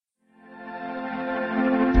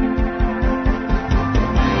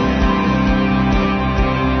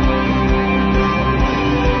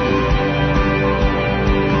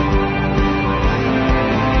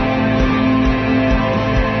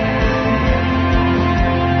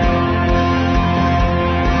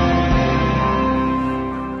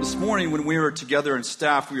were together in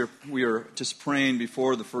staff, we were just praying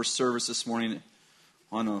before the first service this morning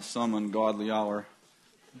on some ungodly hour.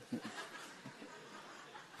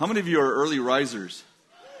 How many of you are early risers?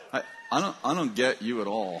 I don't get you at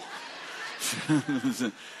all.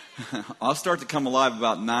 I'll start to come alive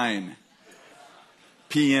about 9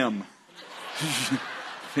 p.m.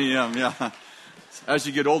 p.m. Yeah. As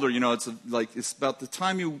you get older, it's about the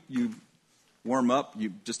time you warm up,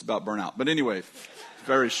 you just about burn out. But anyway,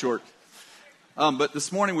 very short. But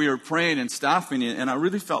this morning we were praying and staffing, and I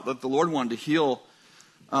really felt that the Lord wanted to heal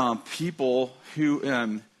people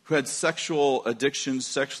who had sexual addictions,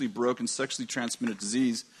 sexually broken, sexually transmitted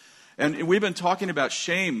disease. And we've been talking about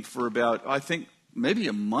shame for about, I think, maybe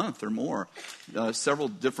a month or more. Several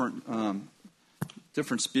different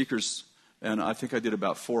speakers, and I think I did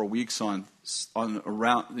about 4 weeks on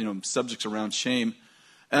around subjects around shame.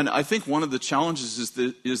 And I think one of the challenges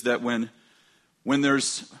is that when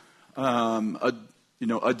there's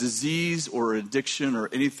a disease or addiction or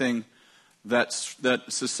anything that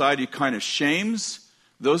society kind of shames,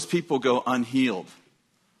 those people go unhealed.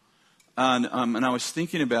 And I was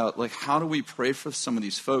thinking about, how do we pray for some of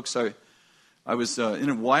these folks? I was in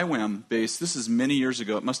a YWAM base. This is many years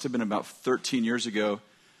ago. It must have been about 13 years ago.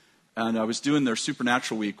 And I was doing their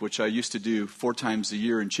Supernatural Week, which I used to do 4 times a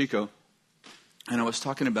year in Chico. And I was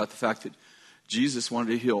talking about the fact that Jesus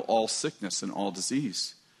wanted to heal all sickness and all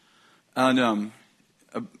disease. And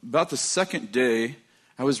about the second day,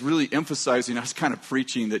 I was really emphasizing, I was kind of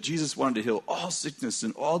preaching that Jesus wanted to heal all sickness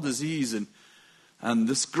and all disease. And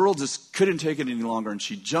this girl just couldn't take it any longer. And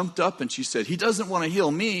she jumped up and she said, "He doesn't want to heal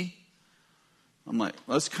me." I'm like,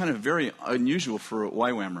 well, that's kind of very unusual for a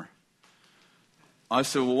YWAMer. I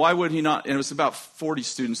said, well, why would he not? And it was about 40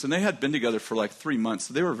 students, and they had been together for 3 months,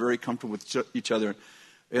 so they were very comfortable with each other.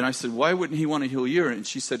 And I said, why wouldn't he want to heal you? And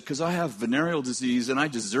she said, because I have venereal disease, and I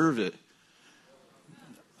deserve it.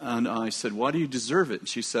 And I said, why do you deserve it? And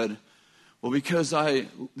she said, well, because I,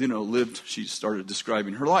 lived, she started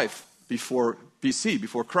describing her life before BC,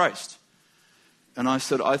 before Christ. And I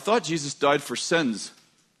said, I thought Jesus died for sins.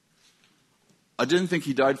 I didn't think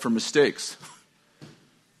he died for mistakes.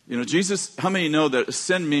 Jesus, how many know that a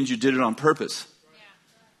sin means you did it on purpose?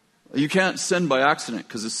 Yeah. You can't sin by accident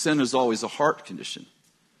because a sin is always a heart condition.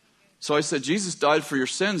 So I said, Jesus died for your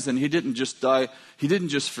sins, and he didn't just die. He didn't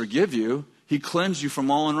just forgive you. He cleansed you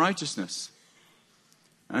from all unrighteousness.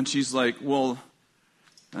 And she's like, well,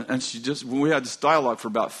 and we had this dialogue for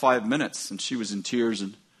about 5 minutes, and she was in tears.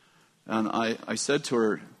 And I said to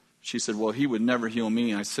her, she said, well, he would never heal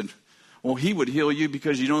me. I said, well, he would heal you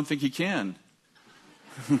because you don't think he can.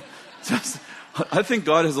 I think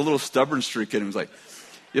God has a little stubborn streak in him. He's like,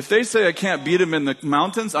 if they say I can't beat him in the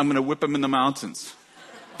mountains, I'm going to whip him in the mountains.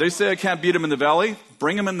 If they say I can't beat him in the valley,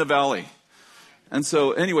 bring him in the valley. And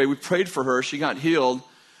so anyway, we prayed for her. She got healed.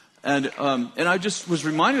 And I just was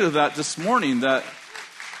reminded of that this morning, that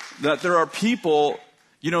there are people,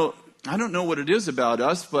 I don't know what it is about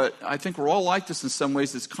us, but I think we're all like this in some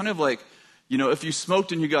ways. It's kind of like, if you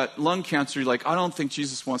smoked and you got lung cancer, you're like, I don't think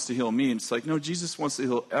Jesus wants to heal me. And it's like, no, Jesus wants to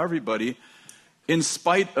heal everybody in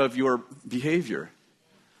spite of your behavior.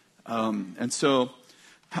 And so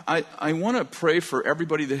I want to pray for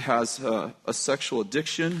everybody that has a sexual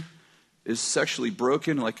addiction, is sexually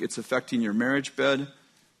broken, like it's affecting your marriage bed,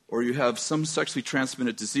 or you have some sexually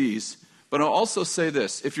transmitted disease. But I'll also say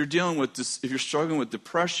this, if you're struggling with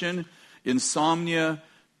depression, insomnia,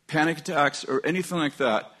 panic attacks, or anything like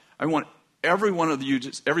that, I want every one of you,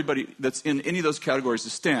 everybody that's in any of those categories, to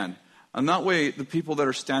stand. And that way, the people that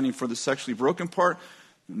are standing for the sexually broken part,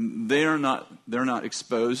 they're not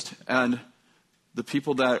exposed. And the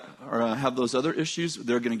people that have those other issues,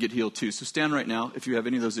 they're going to get healed too. So stand right now if you have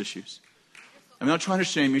any of those issues. I'm not trying to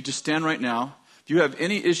shame you. Just stand right now. If you have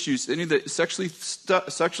any issues, any of the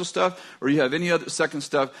sexual stuff, or you have any other second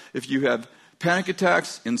stuff, if you have panic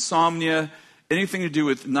attacks, insomnia, anything to do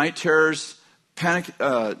with night terrors, panic,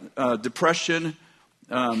 depression.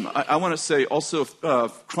 I want to say also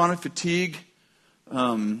chronic fatigue,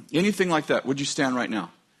 anything like that. Would you stand right now?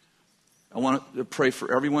 I want to pray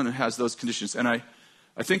for everyone who has those conditions. And I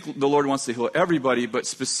think the Lord wants to heal everybody, but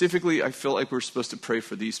specifically I feel like we're supposed to pray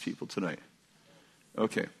for these people tonight.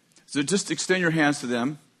 Okay. So just extend your hands to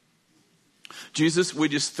them. Jesus, we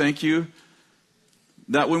just thank you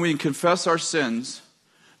that when we confess our sins,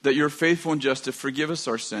 that you're faithful and just to forgive us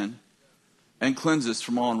our sin and cleanse us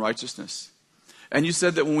from all unrighteousness. And you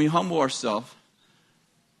said that when we humble ourselves,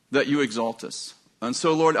 that you exalt us. And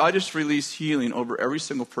so, Lord, I just release healing over every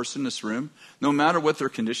single person in this room, no matter what their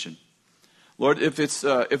condition. Lord, if it's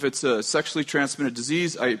a sexually transmitted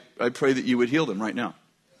disease, I pray that you would heal them right now.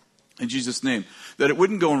 in Jesus' name, that it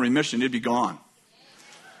wouldn't go in remission. It'd be gone.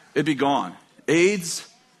 It'd be gone. AIDS,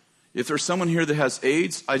 if there's someone here that has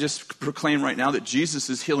AIDS, I just proclaim right now that Jesus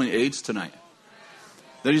is healing AIDS tonight.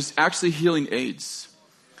 That he's actually healing AIDS.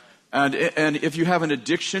 And if you have an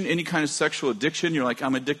addiction, any kind of sexual addiction, you're like,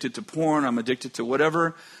 I'm addicted to porn, I'm addicted to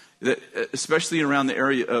whatever, that, especially around the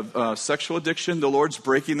area of sexual addiction, the Lord's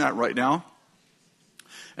breaking that right now.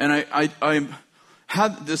 And I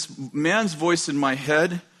had this man's voice in my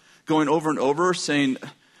head going over and over saying,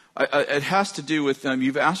 it has to do with,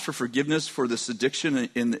 you've asked for forgiveness for this addiction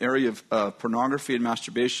in the area of pornography and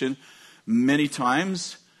masturbation many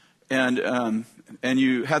times. And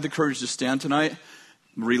you had the courage to stand tonight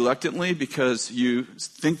reluctantly because you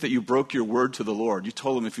think that you broke your word to the Lord. You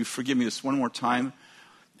told him, if you forgive me this one more time,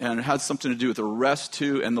 and it had something to do with arrest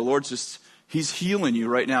too, and the Lord's just, he's healing you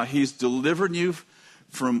right now. He's delivering you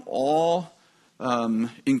from all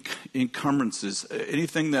encumbrances,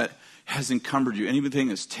 anything that has encumbered you, anything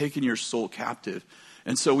that's taken your soul captive.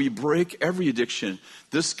 And so we break every addiction.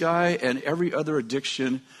 This guy and every other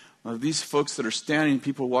addiction, these folks that are standing,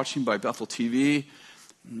 people watching by Bethel TV.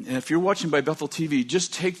 And if you're watching by Bethel TV,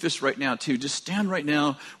 just take this right now too. Just stand right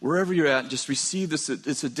now, wherever you're at, just receive this.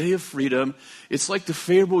 It's a day of freedom. It's like the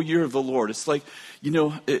favorable year of the Lord. It's like, in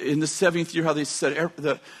the 7th year, how they set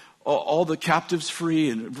all the captives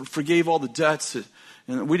free and forgave all the debts.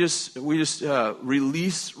 And we just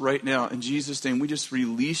release right now in Jesus' name. We just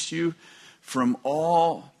release you from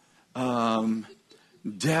all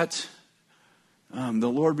debt.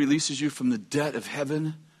 The Lord releases you from the debt of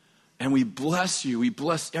heaven. And we bless you. We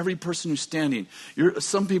bless every person who's standing.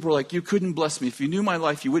 Some people are like, you couldn't bless me. If you knew my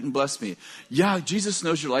life, you wouldn't bless me. Yeah, Jesus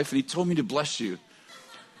knows your life, and he told me to bless you.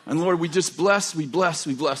 And Lord, we just bless, we bless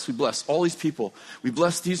all these people. We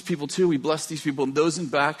bless these people too. We bless these people and those in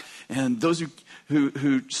back and those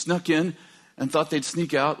who snuck in and thought they'd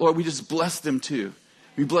sneak out. Lord, we just bless them too.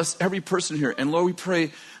 We bless every person here. And Lord, we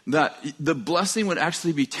pray that the blessing would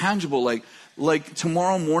actually be tangible. Like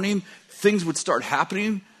tomorrow morning, things would start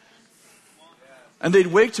happening. And they'd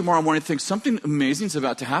wake tomorrow morning and think, something amazing is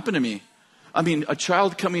about to happen to me. I mean, a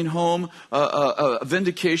child coming home, a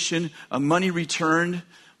vindication, a money returned.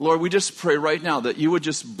 Lord, we just pray right now that you would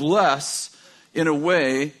just bless in a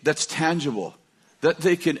way that's tangible, that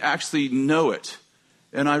they can actually know it.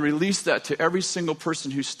 And I release that to every single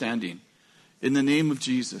person who's standing in the name of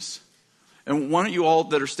Jesus. And why don't you all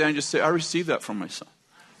that are standing just say, I received that from my son.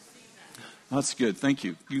 That's good. Thank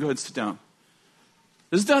you. You go ahead and sit down.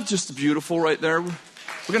 Isn't that just beautiful right there? We're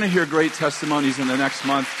going to hear great testimonies in the next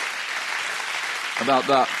month about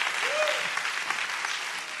that.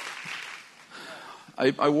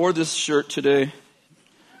 I wore this shirt today.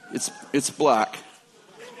 It's black.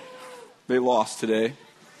 They lost today.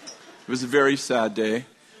 It was a very sad day.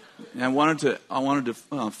 And I wanted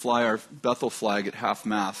to fly our Bethel flag at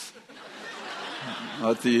half-mast.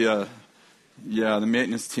 But the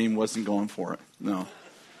maintenance team wasn't going for it. No.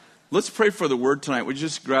 Let's pray for the word tonight. We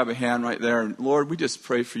just grab a hand right there. And Lord, we just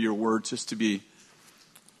pray for your word just to be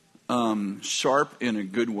sharp in a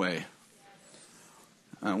good way.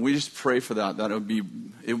 We just pray for that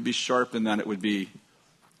it would be sharp and that it would be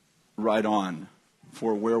right on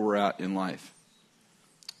for where we're at in life.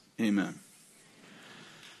 Amen.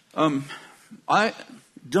 I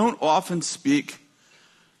don't often speak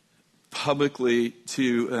publicly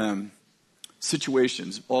to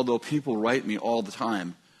situations, although people write me all the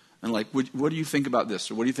time. And like, what do you think about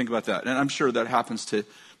this? Or what do you think about that? And I'm sure that happens to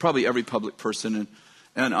probably every public person.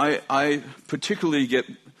 And I particularly get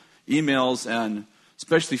emails and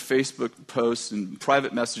especially Facebook posts and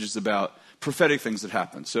private messages about prophetic things that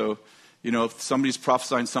happen. So, if somebody's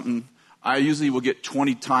prophesying something, I usually will get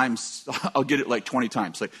 20 times. I'll get it like 20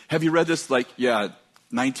 times. Like, have you read this? Like, yeah,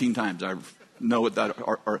 19 times. I know what that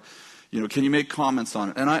are. Can you make comments on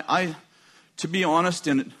it? And I to be honest,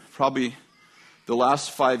 in probably the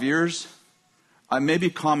last 5 years, I maybe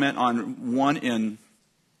comment on 1 in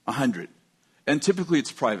 100. And typically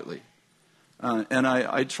it's privately. And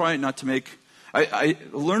I try not to make... I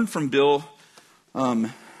learned from Bill...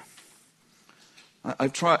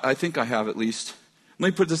 I think I have at least. Let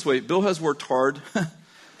me put it this way. Bill has worked hard.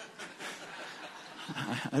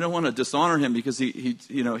 I don't want to dishonor him because he's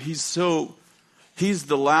the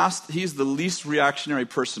least reactionary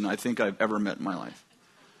person I think I've ever met in my life.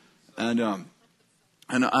 And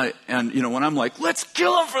when I'm like, let's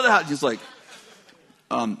kill him for that, he's like,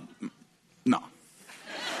 no.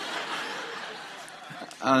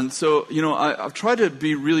 And so, I've tried to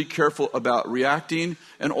be really careful about reacting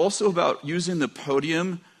and also about using the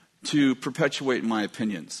podium to perpetuate my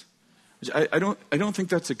opinions. I don't think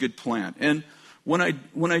that's a good plan. And when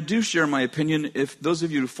I do share my opinion, if those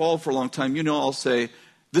of you who follow for a long time, you know I'll say,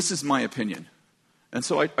 this is my opinion. And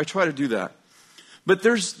so I try to do that. But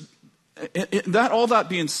there's, all that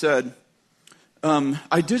being said,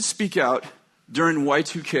 I did speak out during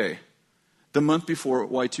Y2K, the month before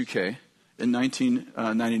Y2K, in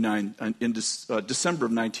 1999, in December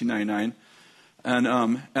of 1999.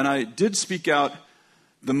 And I did speak out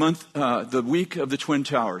the week of the Twin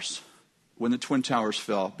Towers, when the Twin Towers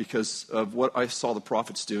fell, because of what I saw the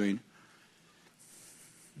prophets doing.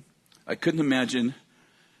 I couldn't imagine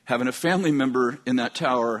having a family member in that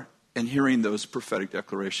tower and hearing those prophetic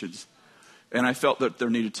declarations. And I felt that there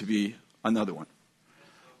needed to be another one.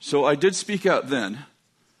 So I did speak out then.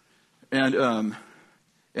 And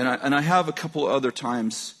I have a couple other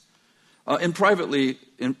times. In private,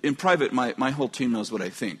 my whole team knows what I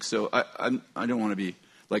think. So I don't want to be,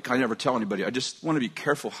 I never tell anybody. I just want to be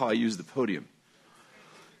careful how I use the podium.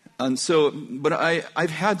 And so, but I've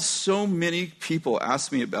had so many people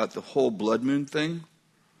ask me about the whole blood moon thing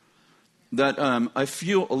that I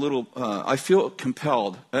feel I feel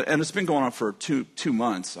compelled. And it's been going on for two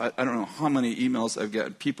months. I don't know how many emails I've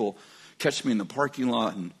gotten. People catch me in the parking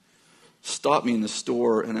lot and stop me in the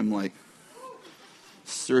store. And I'm like,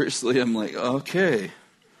 seriously? I'm like, okay.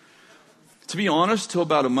 To be honest, till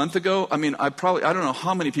about a month ago, I don't know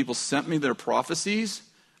how many people sent me their prophecies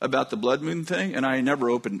about the blood moon thing, and I never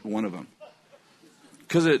opened one of them.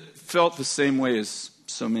 Because it felt the same way as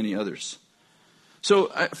so many others. So,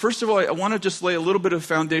 first of all, I want to just lay a little bit of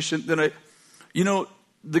foundation that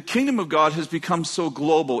the kingdom of God has become so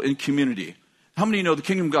global in community. How many know the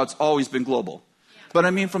kingdom of God's always been global? Yeah. But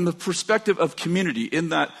I mean from the perspective of community, in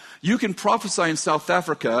that you can prophesy in South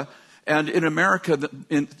Africa, and in America,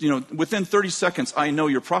 within 30 seconds, I know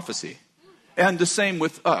your prophecy. And the same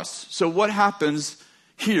with us. So what happens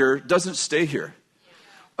here doesn't stay here.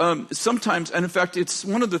 Sometimes, and in fact, it's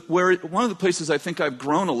one of the places I think I've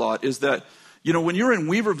grown a lot is that, when you're in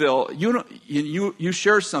Weaverville, you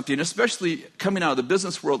share something, especially coming out of the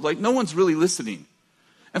business world, no one's really listening.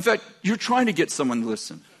 In fact, you're trying to get someone to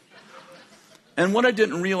listen. And what I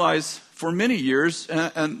didn't realize for many years,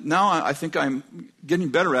 and now I think I'm getting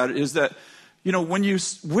better at it, is that, when you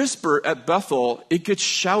whisper at Bethel, it gets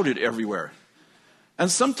shouted everywhere.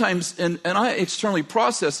 And sometimes, and I externally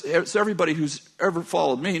process, as everybody who's ever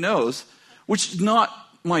followed me knows, which is not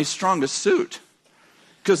my strongest suit.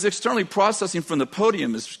 Because externally processing from the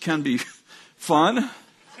podium can be fun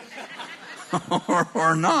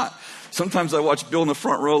or not. Sometimes I watch Bill in the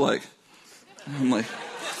front row I'm like,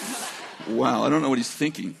 wow, I don't know what he's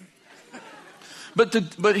thinking.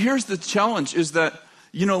 But here's the challenge is that,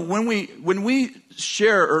 when we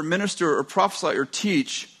share or minister or prophesy or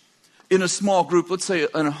teach in a small group, let's say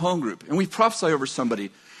in a home group, and we prophesy over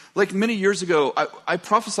somebody. Like many years ago, I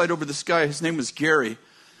prophesied over this guy. His name was Gary.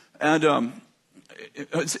 And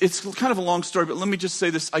it's kind of a long story, but let me just say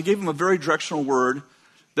this. I gave him a very directional word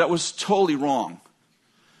that was totally wrong.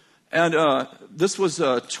 And this was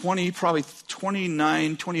 28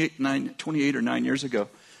 or 9 years ago.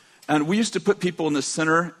 And we used to put people in the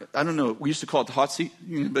center. I don't know. We used to call it the hot seat.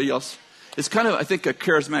 Anybody else? It's kind of, I think, a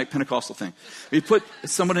charismatic Pentecostal thing. We put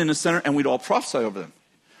someone in the center, and we'd all prophesy over them.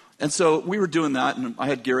 And so we were doing that, and I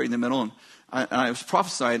had Gary in the middle, and I was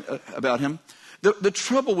prophesying about him. The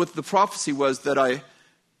trouble with the prophecy was that I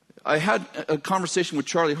had a conversation with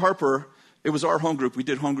Charlie Harper. It was our home group. We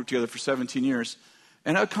did home group together for 17 years.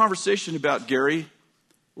 And I had a conversation about Gary,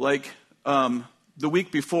 the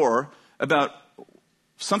week before, about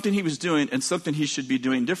something he was doing and something he should be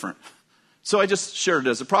doing different. So I just shared it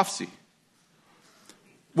as a prophecy.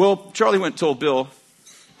 Well, Charlie went and told Bill.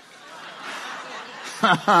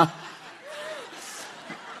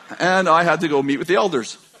 And I had to go meet with the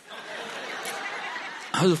elders.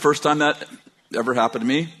 That was the first time that ever happened to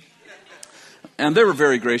me. And they were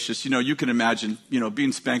very gracious. You can imagine,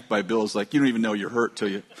 being spanked by Bill is like, you don't even know you're hurt till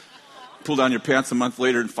you pull down your pants a month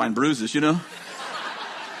later and find bruises,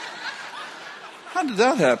 How did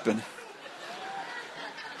that happen?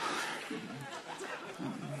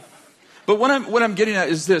 But what I'm getting at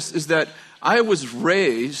is this, is that I was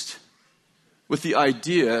raised with the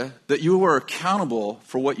idea that you were accountable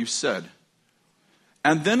for what you said.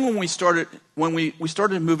 And then when we started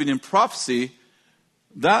moving in prophecy,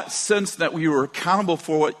 that sense that we were accountable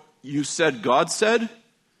for what you said God said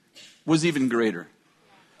was even greater.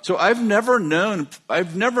 So I've never known,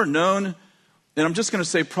 and I'm just going to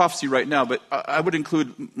say prophecy right now, but I would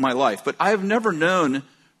include my life, but I have never known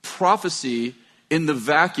prophecy in the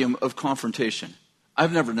vacuum of confrontation.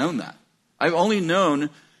 I've never known that. I've only known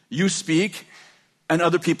you speak and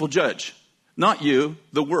other people judge. Not you,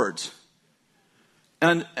 the words.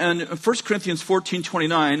 And 1 Corinthians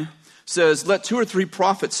 14:29 says, let 2 or 3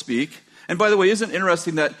 prophets speak. And by the way, isn't it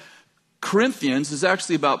interesting that Corinthians is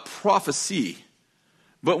actually about prophecy?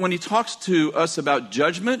 But when he talks to us about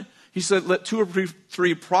judgment, he said, let 2 or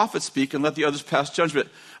 3 prophets speak and let the others pass judgment.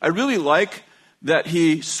 I really like that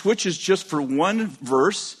he switches just for one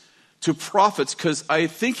verse to prophets, because I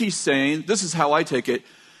think he's saying, this is how I take it,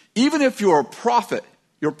 even if you're a prophet,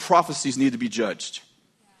 your prophecies need to be judged.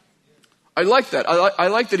 I like that. I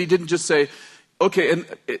like that he didn't just say, okay, and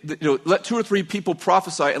let 2 or 3 people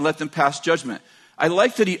prophesy and let them pass judgment. I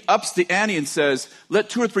like that he ups the ante and says, let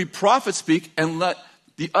 2 or 3 prophets speak and let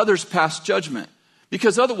the others pass judgment.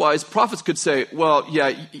 Because otherwise, prophets could say, well,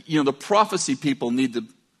 yeah, the prophecy people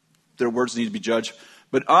their words need to be judged,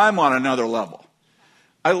 but I'm on another level.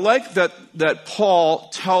 I like that Paul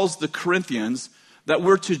tells the Corinthians that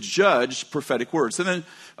we're to judge prophetic words. And then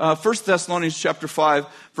 1 Thessalonians chapter 5,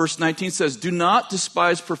 verse 19 says, do not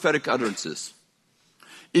despise prophetic utterances.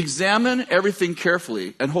 Examine everything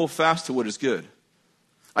carefully and hold fast to what is good.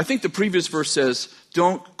 I think the previous verse says,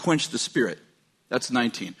 don't quench the spirit. That's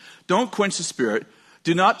 19. Don't quench the spirit.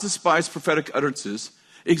 Do not despise prophetic utterances.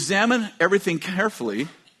 Examine everything carefully,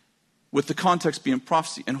 with the context being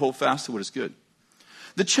prophecy, and hold fast to what is good.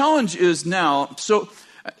 The challenge is now, so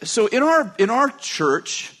in our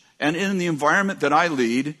church and in the environment that I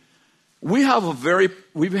lead, we have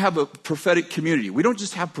a prophetic community. We don't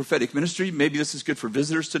just have prophetic ministry. Maybe this is good for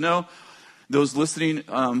visitors to know, those listening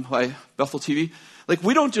by Bethel TV. Like,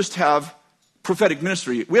 we don't just have prophetic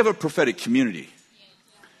ministry. We have a prophetic community.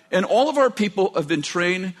 And all of our people have been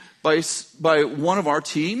trained by one of our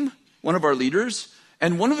team, one of our leaders.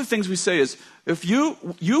 And one of the things we say is, if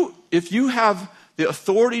you have the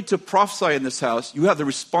authority to prophesy in this house, you have the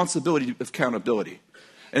responsibility of accountability.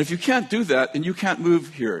 And if you can't do that, then you can't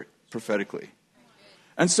move here prophetically.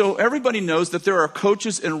 And so everybody knows that there are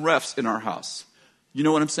coaches and refs in our house. You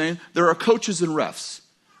know what I'm saying? There are coaches and refs.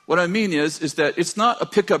 What I mean is that it's not a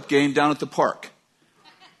pickup game down at the park.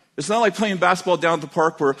 It's not like playing basketball down at the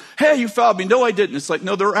park where, hey, you fouled me. No, I didn't. It's like,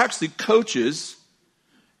 no, there are actually coaches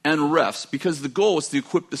and refs, because the goal is to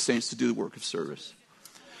equip the saints to do the work of service.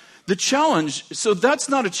 The challenge, so that's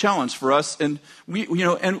not a challenge for us, and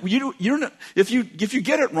you're not, if you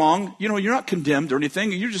get it wrong, you're not condemned or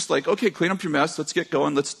anything. You're just like, okay, clean up your mess. Let's get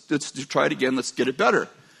going. Let's try it again. Let's get it better.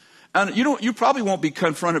 And you probably won't be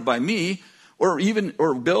confronted by me or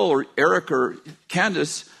Bill or Eric or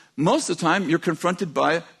Candace. Most of the time, you're confronted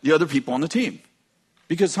by the other people on the team,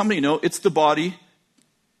 because how many know it's the body?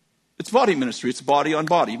 It's body ministry. It's body on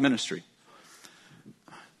body ministry.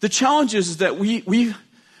 The challenge is that we're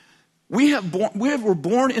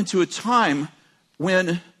born into a time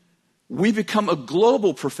when we become a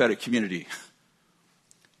global prophetic community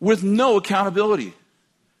with no accountability.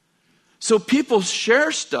 So people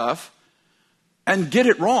share stuff and get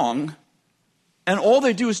it wrong, and all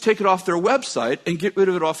they do is take it off their website and get rid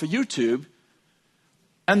of it off of YouTube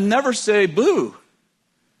and never say boo.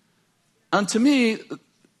 And to me,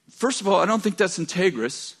 first of all, I don't think that's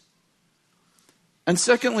integrous. And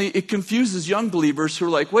secondly, it confuses young believers who are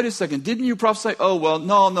like, wait a second, didn't you prophesy? Oh, well,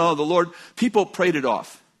 no, the Lord, people prayed it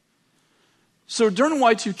off. So during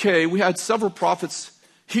Y2K, we had several prophets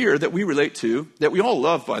here that we relate to, that we all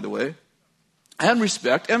love, by the way, and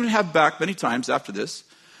respect, and have back many times after this.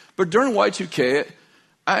 But during Y2K,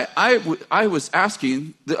 I was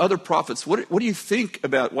asking the other prophets, what do you think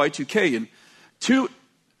about Y2K? And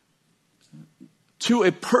to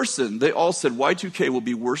a person, they all said, Y2K will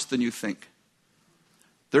be worse than you think.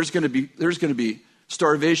 There's going to be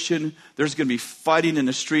starvation. There's going to be fighting in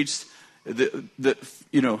the streets. The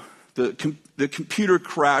computer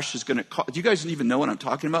crash is going to do you guys even know what I'm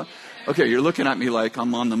talking about? Okay, you're looking at me like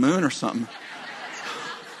I'm on the moon or something.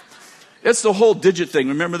 It's the whole digit thing.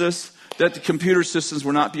 Remember this? That the computer systems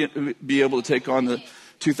were not be able to take on the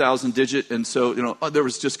 2,000 digit. And so, there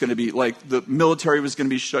was just going to be like the military was going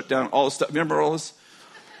to be shut down, all this stuff. Remember all this?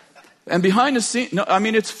 And behind the scenes,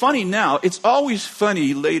 it's funny now. It's always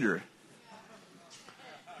funny later.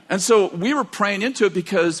 And so we were praying into it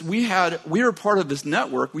because we were part of this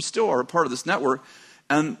network. We still are a part of this network.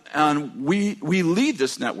 And we lead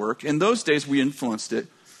this network. In those days, we influenced it.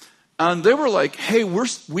 And they were like, hey,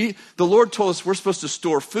 the Lord told us we're supposed to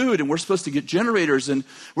store food, and we're supposed to get generators, and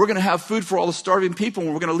we're going to have food for all the starving people,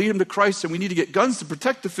 and we're going to lead them to Christ, and we need to get guns to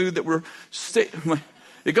protect the food that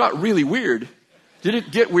It got really weird. Did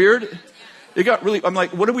it get weird? It got really, I'm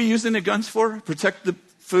like, what are we using the guns for? Protect the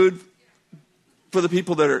food for the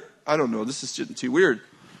people that are, I don't know, this is getting too weird.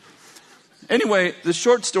 Anyway, the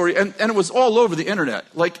short story, and it was all over the internet.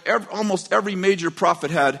 Like almost every major prophet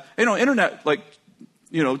had, internet, like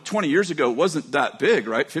 20 years ago, it wasn't that big,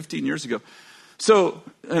 right? 15 years ago. So,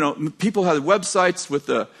 people had websites with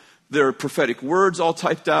their prophetic words all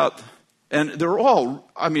typed out. And they're all,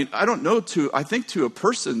 I think to a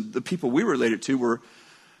person, the people we related to were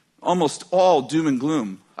almost all doom and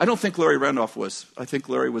gloom. I don't think Larry Randolph was. I think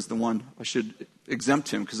Larry was the one. I should exempt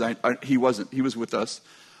him because he wasn't. He was with us.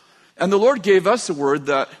 And the Lord gave us a word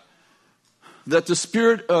that the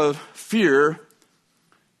spirit of fear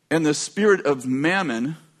and the spirit of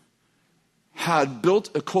mammon had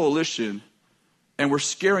built a coalition and were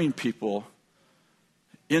scaring people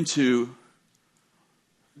into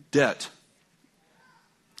debt.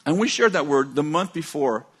 And we shared that word the month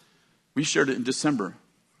before. We shared it in December,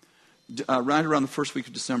 right around the first week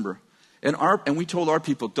of December. And we told our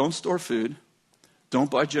people, don't store food, don't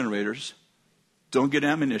buy generators, don't get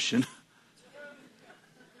ammunition.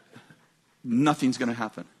 Nothing's going to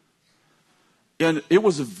happen. And it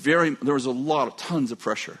was there was tons of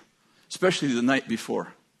pressure, especially the night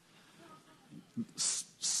before.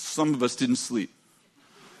 Some of us didn't sleep.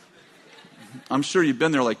 I'm sure you've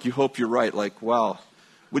been there like you hope you're right, like, wow.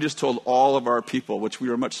 We just told all of our people, which we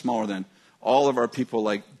were much smaller than, all of our people,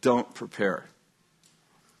 like, don't prepare.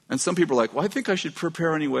 And some people are like, well, I think I should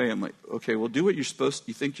prepare anyway. I'm like, okay, well, do what you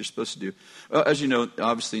think you're supposed to do. Well, as you know,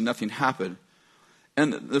 obviously nothing happened.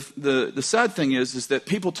 And the sad thing is that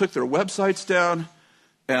people took their websites down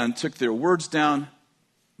and took their words down,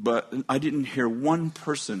 but I didn't hear one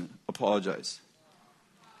person apologize.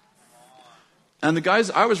 And the guys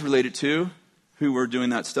I was related to who were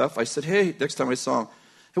doing that stuff, I said, hey, next time I saw them,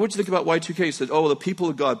 hey, what'd you think about Y2K? He said, oh, the people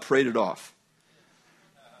of God prayed it off.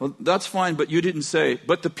 Well, that's fine, but you didn't say,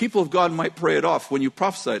 but the people of God might pray it off when you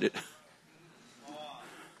prophesied it.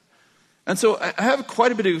 And so I have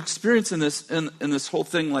quite a bit of experience in this whole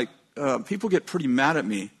thing. Like, people get pretty mad at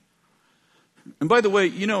me. And by the way,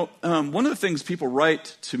 one of the things people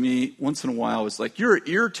write to me once in a while is like, you're an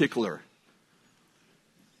ear tickler.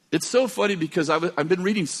 It's so funny because I've been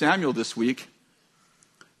reading Samuel this week,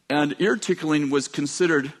 and ear tickling was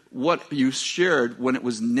considered what you shared when it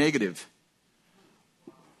was negative.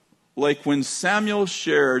 Like when Samuel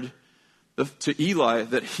shared to Eli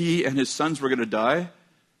that he and his sons were going to die,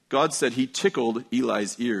 God said he tickled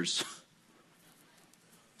Eli's ears.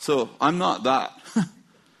 So I'm not that.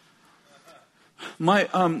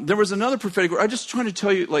 There was another prophetic word. I'm just trying to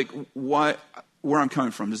tell you like where I'm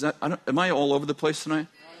coming from. Am I all over the place tonight?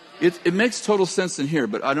 It makes total sense in here,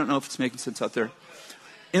 but I don't know if it's making sense out there.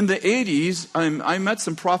 In the 80s, I met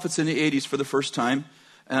some prophets in the 80s for the first time,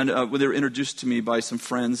 and they were introduced to me by some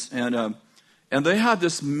friends, and they had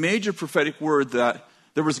this major prophetic word that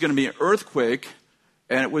there was going to be an earthquake,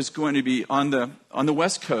 and it was going to be on the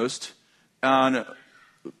West Coast, and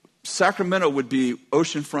Sacramento would be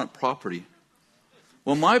oceanfront property.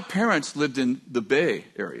 Well, my parents lived in the Bay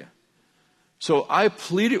Area. So I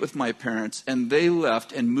pleaded with my parents, and they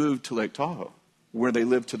left and moved to Lake Tahoe, where they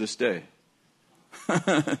live to this day.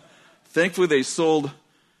 Thankfully, they sold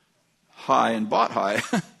high and bought high.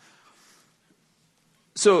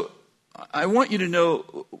 So I want you to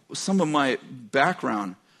know some of my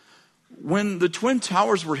background. When the Twin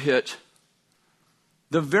Towers were hit,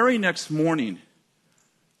 the very next morning,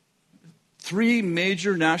 3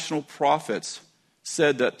 major national prophets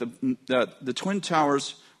said that the Twin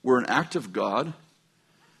Towers were an act of God,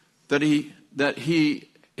 that he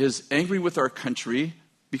is angry with our country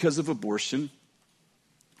because of abortion,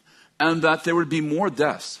 and that there would be more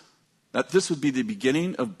deaths, that this would be the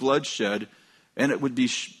beginning of bloodshed, and it would be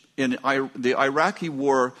in the Iraqi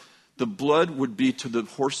war, the blood would be to the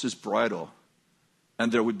horse's bridle,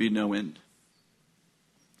 and there would be no end.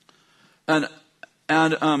 And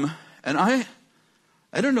I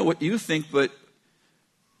don't know what you think, but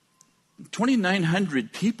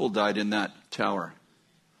 2,900 people died in that tower.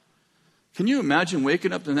 Can you imagine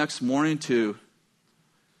waking up the next morning to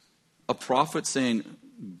a prophet saying,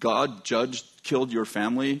 God killed your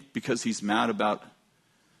family because he's mad about...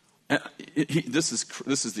 This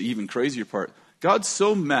is the even crazier part. God's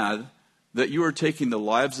so mad that you are taking the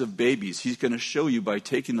lives of babies. He's going to show you by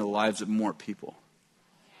taking the lives of more people.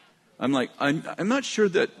 I'm not sure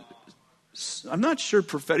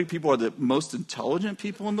prophetic people are the most intelligent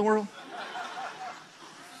people in the world.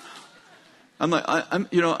 I'm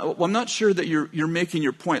not sure that you're making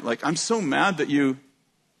your point. Like, I'm so mad that you're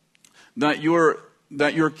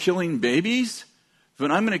killing babies,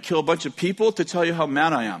 but I'm going to kill a bunch of people to tell you how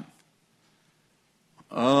mad I am.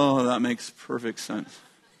 Oh, that makes perfect sense.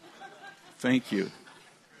 Thank you.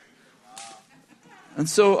 And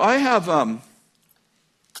so I've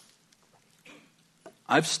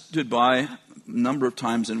stood by a number of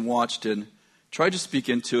times and watched, and tried to speak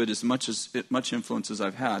into it as much influence as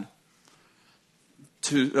I've had,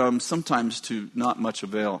 to sometimes to not much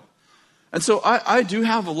avail. And so I do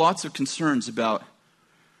have lots of concerns about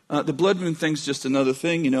the blood moon thing's just another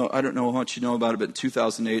thing. I don't know how much you know about it, but in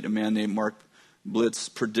 2008, a man named Mark Blitz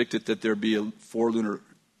predicted that there'd be 4 lunar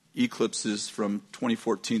eclipses from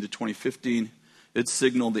 2014 to 2015. It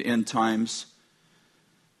signaled the end times.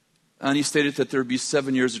 And he stated that there'd be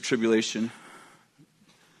 7 years of tribulation.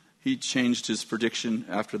 He changed his prediction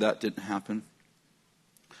after that didn't happen.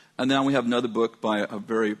 And now we have another book by a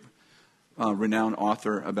very renowned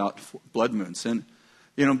author about blood moons. And,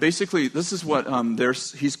 basically this is what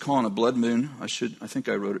he's calling a blood moon. I think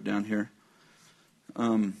I wrote it down here.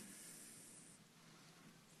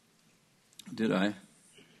 Did I?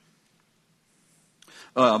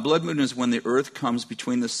 A blood moon is when the earth comes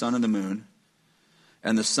between the sun and the moon,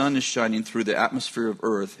 and the sun is shining through the atmosphere of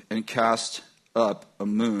earth and casts up a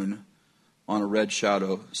moon on a red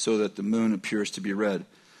shadow so that the moon appears to be red.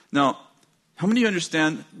 Now, how many of you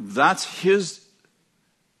understand that's his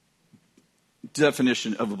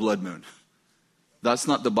definition of a blood moon? That's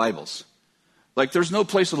not the Bible's. Like, there's no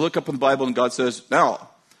place to look up in the Bible and God says, now,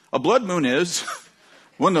 a blood moon is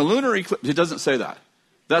when the lunar eclipse. It doesn't say that.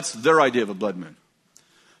 That's their idea of a blood moon.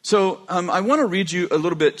 So I want to read you a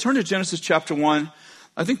little bit. Turn to Genesis chapter 1.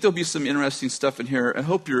 I think there'll be some interesting stuff in here. I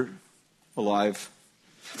hope you're alive.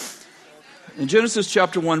 In Genesis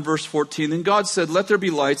chapter 1, verse 14, then God said, let there be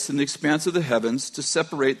lights in the expanse of the heavens to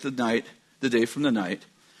separate the day from the night,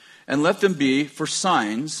 and let them be for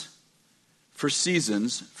signs, for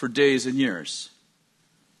seasons, for days and years.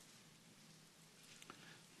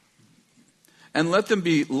 And let them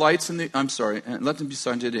be lights and let them be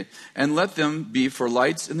signs of the day. And let them be for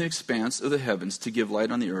lights in the expanse of the heavens to give light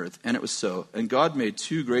on the earth. And it was so. And God made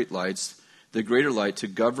 2 great lights, the greater light to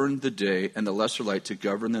govern the day, and the lesser light to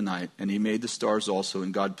govern the night. And he made the stars also,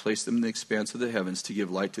 and God placed them in the expanse of the heavens to give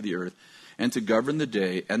light to the earth, and to govern the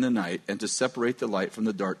day and the night, and to separate the light from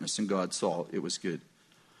the darkness. And God saw it was good.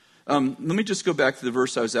 Let me just go back to the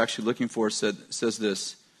verse I was actually looking for. It says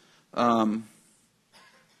this.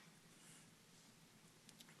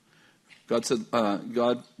 God said,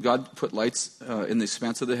 God put lights in the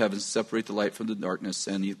expanse of the heavens to separate the light from the darkness,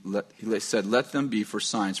 and he said, let them be for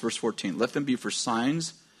signs. Verse 14, let them be for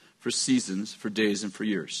signs, for seasons, for days, and for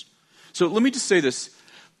years. So let me just say this.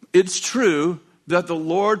 It's true that the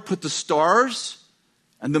Lord put the stars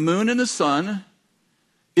and the moon and the sun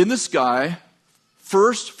in the sky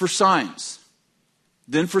first for signs,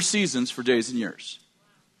 then for seasons, for days and years.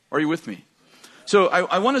 Are you with me? So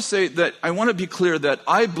I want to say that I want to be clear that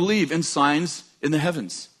I believe in signs in the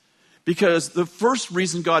heavens, because the first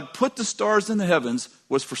reason God put the stars in the heavens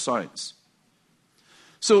was for signs.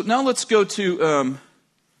 So now let's go to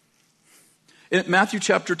in Matthew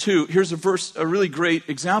chapter 2. Here's a really great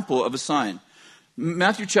example of a sign.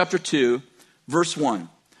 Matthew chapter 2, verse 1.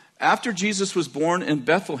 After Jesus was born in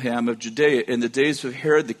Bethlehem of Judea in the days of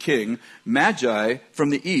Herod the king, Magi from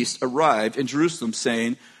the east arrived in Jerusalem,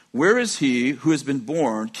 saying, where is he who has been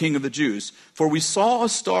born King of the Jews? For we saw a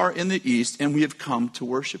star in the east, and we have come to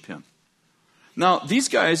worship him. Now, these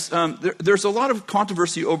guys, there's a lot of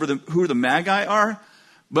controversy over who the Magi are,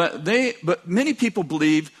 but many people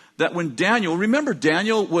believe that when remember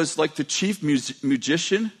Daniel was like the chief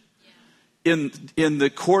magician in the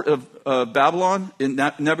court of Babylon, in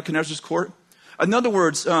Nebuchadnezzar's court? In other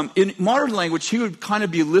words, in modern language, he would kind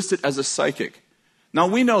of be listed as a psychic. Now,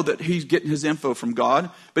 we know that he's getting his info from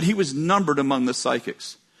God, but he was numbered among the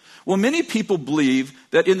psychics. Well, many people believe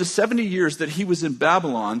that in the 70 years that he was in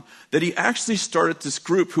Babylon, that he actually started this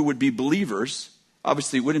group who would be believers.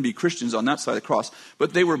 Obviously, wouldn't be Christians on that side of the cross,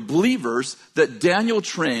 but they were believers that Daniel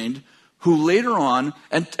trained, who later on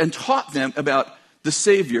and taught them about the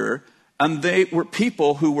Savior. And they were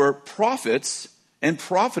people who were prophets and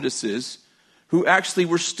prophetesses who actually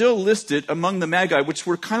were still listed among the Magi, which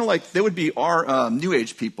were kind of like, they would be our New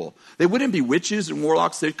Age people. They wouldn't be witches and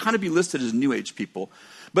warlocks. They'd kind of be listed as New Age people.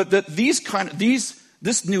 But that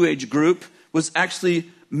this New Age group was actually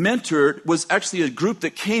a group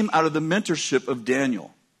that came out of the mentorship of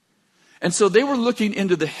Daniel. And so they were looking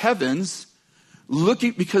into the heavens,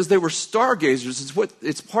 because they were stargazers.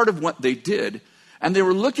 It's part of what they did. And they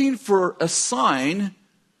were looking for a sign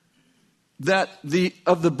of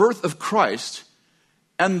the birth of Christ,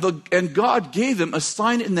 and God gave them a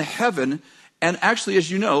sign in the heaven. And actually, as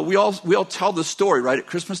you know, we all tell the story, right, at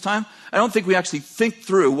Christmas time. I don't think we actually think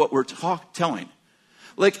through what we're telling.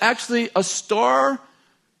 Like, actually, a star,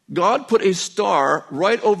 God put a star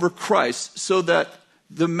right over Christ so that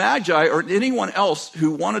the Magi or anyone else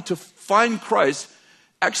who wanted to find Christ,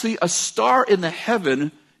 actually a star in the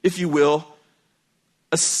heaven, if you will,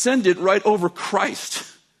 ascended right over Christ.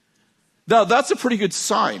 Now, that's a pretty good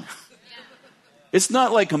sign. It's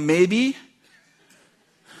not like a maybe.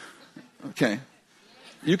 Okay.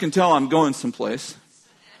 You can tell I'm going someplace.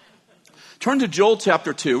 Turn to Joel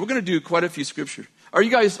chapter 2. We're going to do quite a few scriptures. Are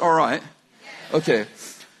you guys all right? Okay.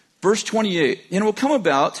 Verse 28. And it will come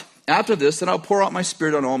about after this that I'll pour out my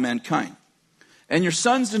spirit on all mankind. And your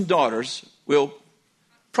sons and daughters will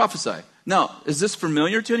prophesy. Now, is this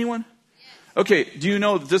familiar to anyone? Okay, do you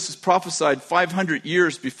know that this is prophesied 500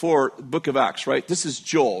 years before the book of Acts, right? This is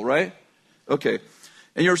Joel, right? Okay.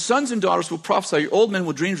 And your sons and daughters will prophesy. Your old men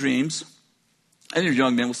will dream dreams. And your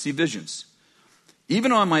young men will see visions.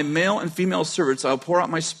 Even on my male and female servants, I will pour out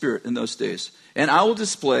my spirit in those days. And I will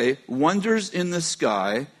display wonders in the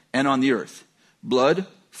sky and on the earth. Blood,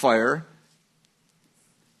 fire,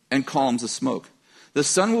 and columns of smoke. The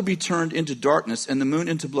sun will be turned into darkness and the moon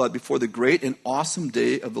into blood before the great and awesome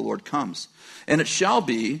day of the Lord comes. And it shall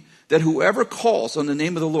be that whoever calls on the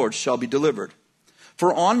name of the Lord shall be delivered.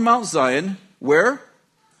 For on Mount Zion, where?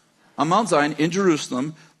 On Mount Zion in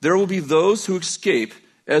Jerusalem, there will be those who escape,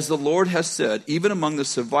 as the Lord has said, even among the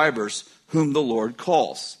survivors whom the Lord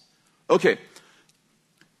calls. Okay,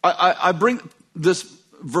 I bring this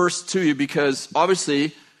verse to you because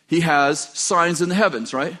obviously he has signs in the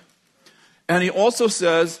heavens, right? And he also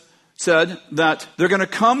said that they're going to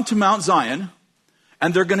come to Mount Zion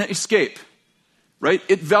and they're going to escape, right?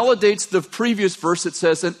 It validates the previous verse that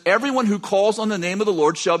says, and everyone who calls on the name of the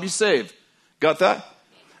Lord shall be saved. Got that?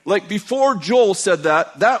 Like before Joel said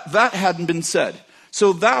that hadn't been said.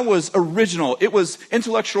 So that was original. It was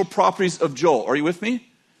intellectual properties of Joel. Are you with me?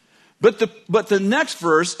 But the next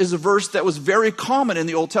verse is a verse that was very common in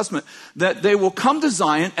the Old Testament, that they will come to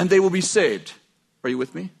Zion and they will be saved. Are you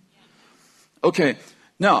with me? Okay.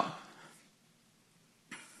 Now,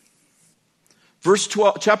 verse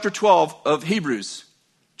 12, chapter 12 of Hebrews.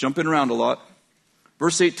 Jumping around a lot.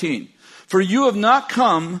 Verse 18. For you have not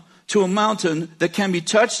come to a mountain that can be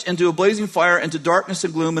touched, and to a blazing fire, and to darkness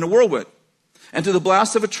and gloom and a whirlwind, and to the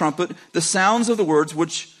blast of a trumpet, the sounds of the words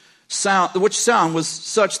which sound was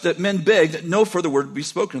such that men begged that no further word be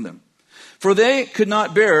spoken to them. For they could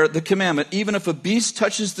not bear the commandment, even if a beast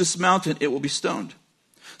touches this mountain, it will be stoned.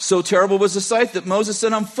 So terrible was the sight that Moses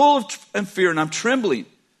said, I'm full of fear and I'm trembling.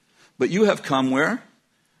 But you have come where?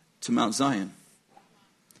 To Mount Zion.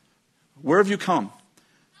 Where have you come?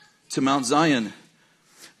 To Mount Zion.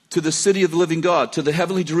 To the city of the living God, to the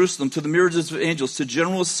heavenly Jerusalem, to the myriads of angels, to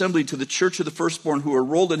general assembly, to the church of the firstborn who are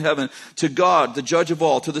rolled in heaven, to God, the judge of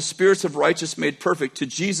all, to the spirits of righteous made perfect, to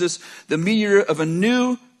Jesus, the mediator of a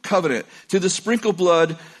new covenant, to the sprinkled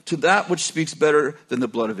blood, to that which speaks better than the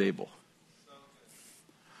blood of Abel.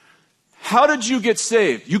 How did you get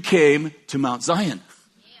saved? You came to Mount Zion.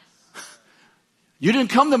 You didn't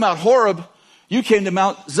come to Mount Horeb. You came to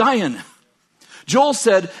Mount Zion. Joel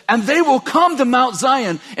said, and they will come to Mount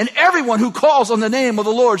Zion, and everyone who calls on the name of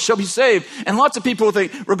the Lord shall be saved. And lots of people will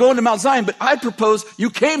think, we're going to Mount Zion, but I propose you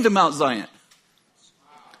came to Mount Zion.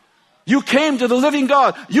 You came to the living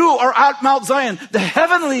God. You are at Mount Zion, the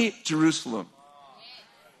heavenly Jerusalem.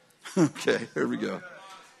 Okay, here we go.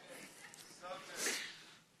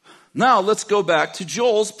 Now let's go back to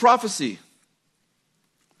Joel's prophecy.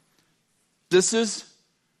 This is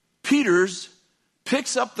Peter's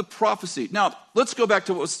picks up the prophecy. Now, let's go back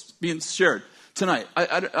to what was being shared tonight.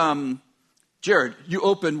 Jared, you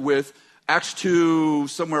opened with Acts 2,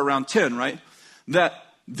 somewhere around 10, right? That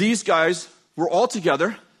these guys were all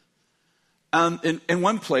together in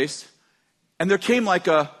one place, and there came like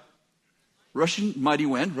a rushing mighty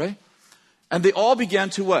wind, right? And they all began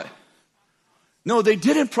to what? No, they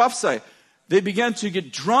didn't prophesy. They began to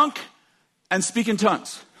get drunk and speak in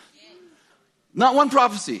tongues. Not one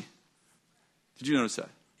prophecy. Did you notice that?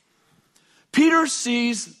 Peter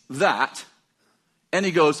sees that, and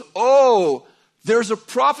he goes, oh, there's a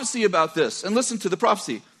prophecy about this. And listen to the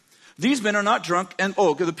prophecy. These men are not drunk. And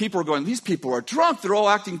the people are going, these people are drunk. They're all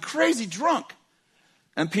acting crazy drunk.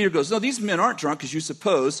 And Peter goes, no, these men aren't drunk as you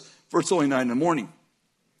suppose, for it's only 9 a.m.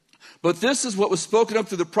 But this is what was spoken of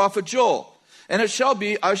through the prophet Joel. And it shall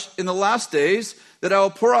be in the last days that I will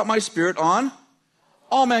pour out my spirit on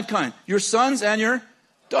all mankind. Your sons and your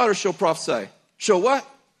daughters shall prophesy. Shall what?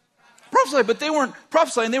 Prophesy. But they weren't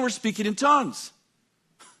prophesying. They were speaking in tongues.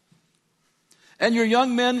 And your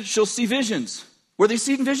young men shall see visions. Were they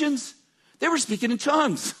seeing visions? They were speaking in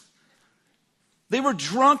tongues. They were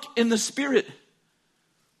drunk in the spirit.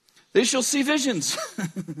 They shall see visions.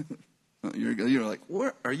 You're like,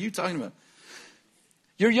 what are you talking about?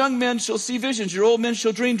 Your young men shall see visions. Your old men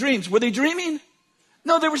shall dream dreams. Were they dreaming?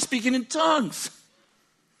 No, they were speaking in tongues.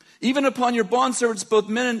 Even upon your bondservants, both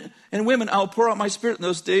men and women, I will pour out my Spirit in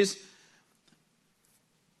those days,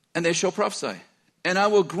 and they shall prophesy. And I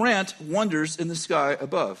will grant wonders in the sky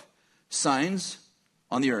above, signs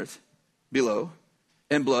on the earth below,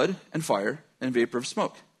 and blood and fire and vapor of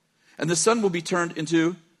smoke. And the sun will be turned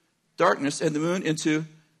into darkness and the moon into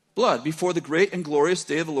blood before the great and glorious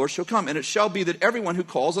day of the Lord shall come. And it shall be that everyone who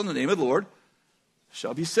calls on the name of the Lord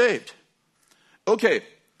shall be saved. Okay,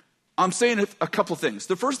 I'm saying a couple things.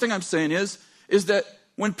 The first thing I'm saying is that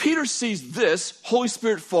when Peter sees this, Holy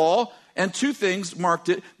Spirit fall, and two things marked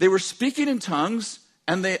it. They were speaking in tongues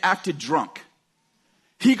and they acted drunk.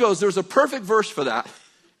 He goes, there's a perfect verse for that.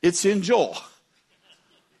 It's in Joel.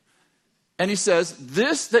 And he says,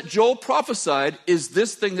 this that Joel prophesied is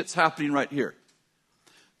this thing that's happening right here.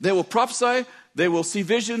 They will prophesy, they will see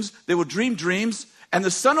visions, they will dream dreams, and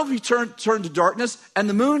the sun will be turned to darkness and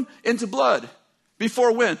the moon into blood.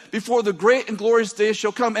 Before when? Before the great and glorious day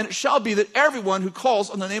shall come. And it shall be that everyone who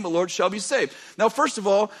calls on the name of the Lord shall be saved. Now, first of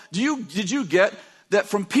all, did you get that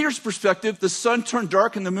from Peter's perspective, the sun turned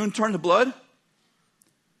dark and the moon turned to blood?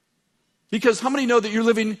 Because how many know that you're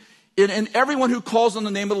living in everyone who calls on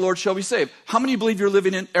the name of the Lord shall be saved? How many believe you're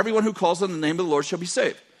living in everyone who calls on the name of the Lord shall be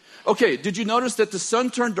saved? Okay, did you notice that the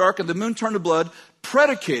sun turned dark and the moon turned to blood,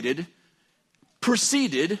 preceded,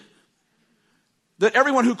 that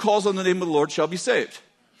everyone who calls on the name of the Lord shall be saved?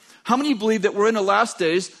 How many believe that we're in the last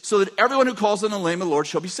days so that everyone who calls on the name of the Lord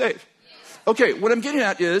shall be saved? Okay, what I'm getting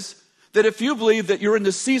at is that if you believe that you're in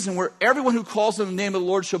the season where everyone who calls on the name of the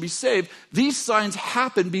Lord shall be saved, these signs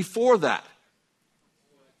happen before that.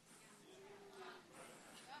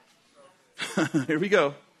 Here we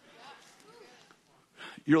go.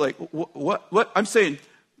 You're like, what? I'm saying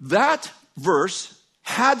that verse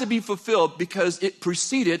had to be fulfilled because it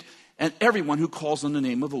preceded, and everyone who calls on the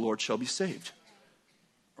name of the Lord shall be saved.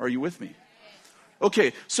 Are you with me?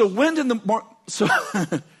 Okay, so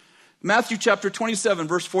Matthew chapter 27,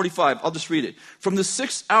 verse 45. I'll just read it. From the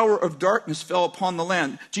 6th hour of darkness fell upon the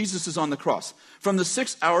land. Jesus is on the cross. From the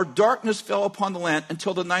 6th hour, darkness fell upon the land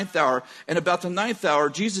until the 9th hour. And about the 9th hour,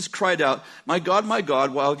 Jesus cried out, my God,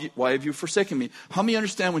 why have you forsaken me? How many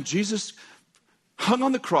understand when Jesus hung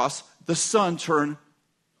on the cross, the sun turned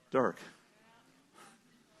dark?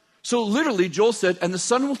 So literally, Joel said, and the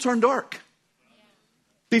sun will turn dark.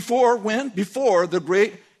 Before when? Before the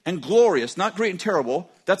great and glorious, not great and terrible,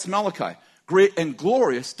 that's Malachi. Great and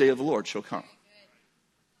glorious day of the Lord shall come.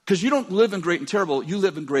 Because you don't live in great and terrible, you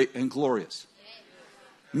live in great and glorious.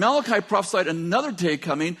 Malachi prophesied another day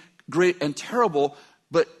coming, great and terrible,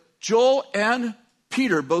 but Joel and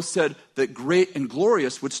Peter both said that great and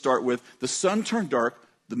glorious would start with the sun turned dark,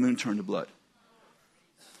 the moon turned to blood.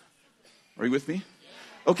 Are you with me?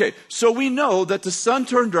 Okay, so we know that the sun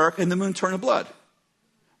turned dark and the moon turned to blood.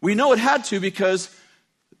 We know it had to because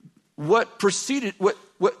what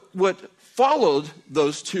followed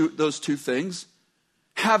those two things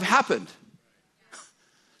have happened.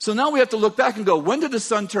 So now we have to look back and go, when did the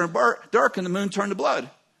sun turn dark and the moon turn to blood?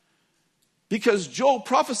 Because Joel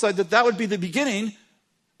prophesied that would be the beginning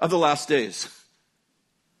of the last days.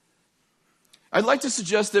 I'd like to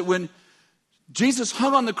suggest that when Jesus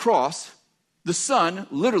hung on the cross, the sun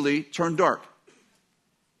literally turned dark.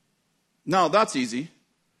 Now that's easy.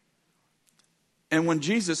 And when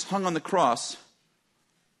Jesus hung on the cross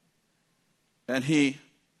and he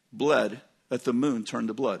bled, that the moon turned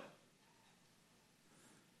to blood.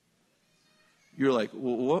 You're like,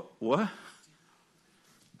 what?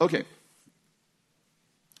 Okay.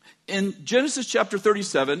 In Genesis chapter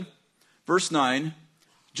 37, verse 9,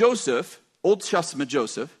 Joseph, Old Testament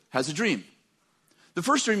Joseph, has a dream. The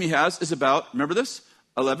first dream he has is about, remember this?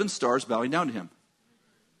 11 stars bowing down to him.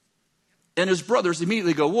 And his brothers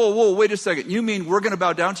immediately go, whoa, wait a second. You mean we're going to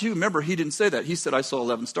bow down to you? Remember, he didn't say that. He said, I saw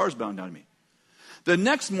 11 stars bowing down to me. The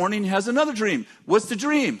next morning, he has another dream. What's the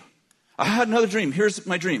dream? I had another dream. Here's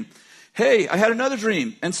my dream. Hey, I had another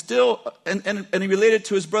dream. And he related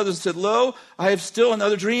to his brothers and said, lo, I have still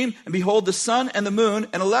another dream. And behold, the sun and the moon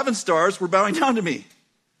and 11 stars were bowing down to me.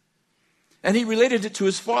 And he related it to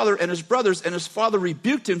his father and his brothers. And his father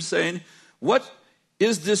rebuked him, saying, what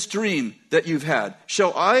is this dream that you've had?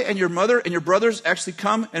 Shall I and your mother and your brothers actually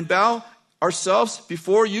come and bow ourselves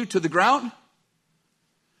before you to the ground?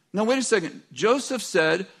 Now, wait a second. Joseph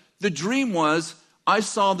said the dream was, I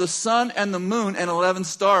saw the sun and the moon and 11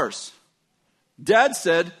 stars. Dad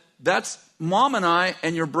said, that's mom and I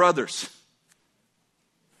and your brothers.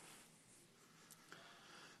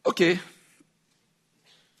 Okay.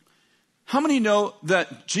 How many know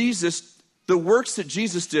that Jesus, the works that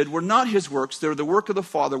Jesus did were not his works, they're the work of the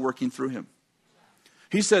Father working through him?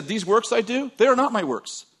 He said, these works I do, they are not my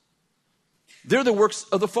works. They're the works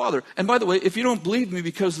of the Father. And by the way, if you don't believe me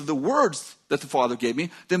because of the words that the Father gave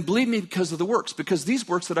me, then believe me because of the works. Because these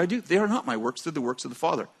works that I do, they are not my works, they're the works of the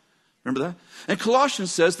Father. Remember that? And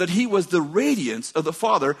Colossians says that he was the radiance of the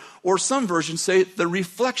Father, or some versions say the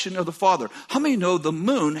reflection of the Father. How many know the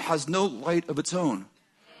moon has no light of its own?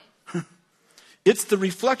 It's the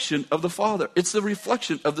reflection of the Father. It's the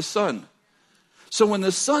reflection of the sun. So when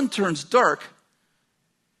the sun turns dark,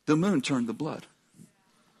 the moon turned to blood.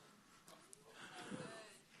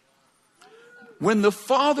 When the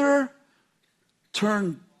Father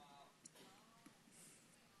turned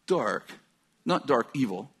dark, not dark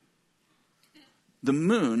evil, the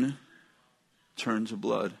moon turned to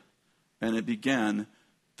blood, and it began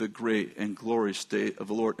the great and glorious day of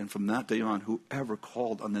the Lord. And from that day on, whoever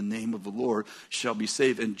called on the name of the Lord shall be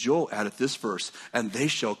saved. And Joel added this verse, and they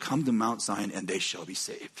shall come to Mount Zion, and they shall be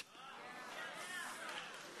saved.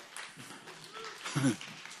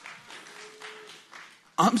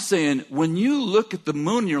 I'm saying, when you look at the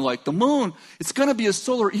moon, you're like, the moon, it's going to be a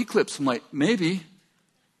solar eclipse. I'm like, maybe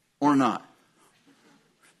or not.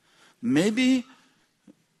 Maybe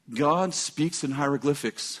God speaks in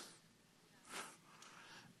hieroglyphics.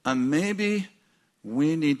 And maybe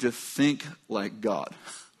we need to think like God.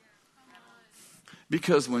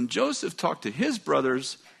 Because when Joseph talked to his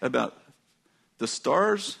brothers about the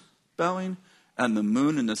stars bowing and the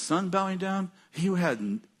moon and the sun bowing down, he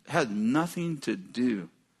had nothing to do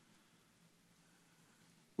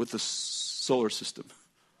with the solar system.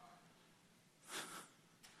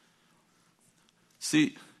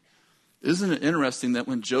 See, isn't it interesting that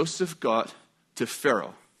when Joseph got to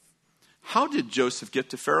Pharaoh, how did Joseph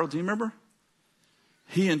get to Pharaoh? Do you remember?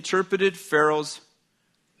 He interpreted Pharaoh's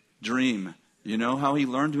dream. You know how he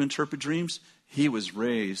learned to interpret dreams? He was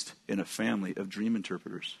raised in a family of dream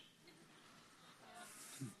interpreters.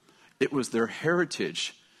 It was their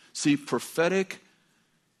heritage. See, a prophetic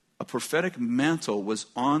mantle was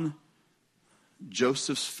on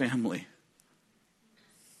Joseph's family.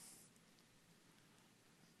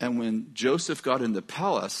 And when Joseph got in the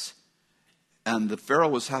palace and the Pharaoh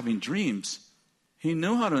was having dreams, he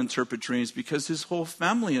knew how to interpret dreams because his whole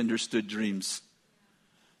family understood dreams.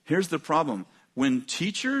 Here's the problem. When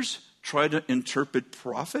teachers try to interpret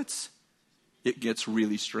prophets, it gets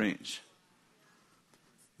really strange.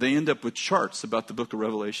 They end up with charts about the book of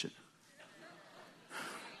Revelation.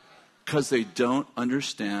 Because they don't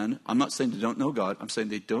understand. I'm not saying they don't know God. I'm saying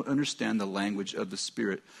they don't understand the language of the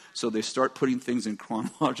Spirit. So they start putting things in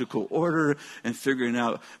chronological order and figuring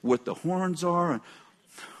out what the horns are.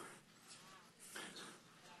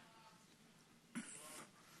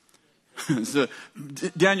 So,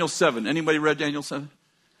 Daniel 7. Anybody read Daniel 7?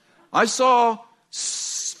 I saw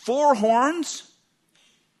 4 horns.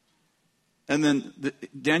 And then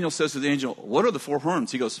Daniel says to the angel, what are the 4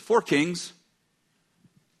 horns? He goes, 4 kings.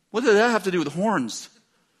 What did that have to do with horns?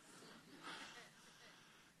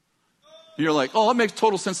 You're like, oh, that makes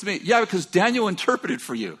total sense to me. Yeah, because Daniel interpreted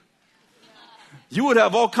for you. You would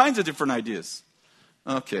have all kinds of different ideas.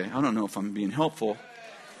 Okay, I don't know if I'm being helpful.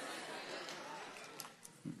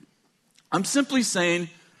 I'm simply saying,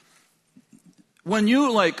 when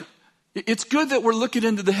you it's good that we're looking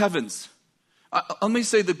into the heavens. Let me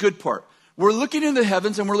say the good part. We're looking in the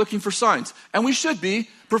heavens and we're looking for signs. And we should be.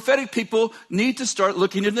 Prophetic people need to start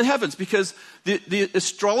looking into the heavens because the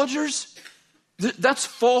astrologers, that's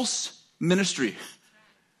false ministry.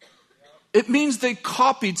 It means they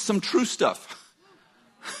copied some true stuff.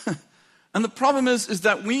 And the problem is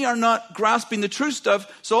that we are not grasping the true stuff,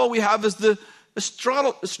 so all we have is the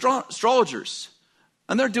astrologers.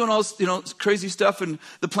 And they're doing all this, crazy stuff, and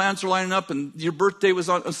the planets are lining up, and your birthday was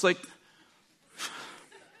on. It's like,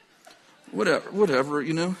 whatever.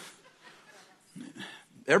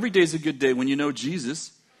 Every day's a good day when you know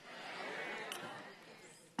Jesus.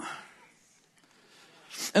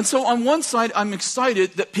 And so on one side, I'm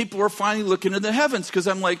excited that people are finally looking in the heavens because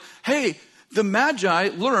I'm like, hey, the Magi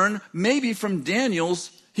learned maybe from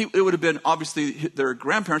Daniel's, it would have been obviously their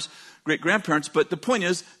grandparents, great-grandparents, but the point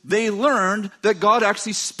is they learned that God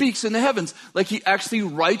actually speaks in the heavens, like he actually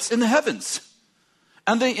writes in the heavens.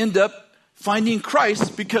 And they end up finding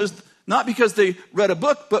Christ not because they read a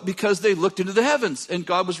book, but because they looked into the heavens and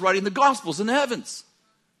God was writing the Gospels in the heavens.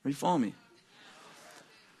 Are you following me?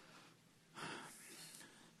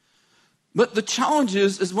 But the challenge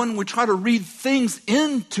is when we try to read things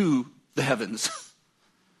into the heavens.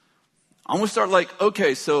 I'm going to start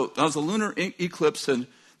okay, so that was a lunar eclipse, and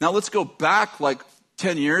now let's go back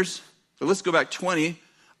 10 years. Or let's go back 20.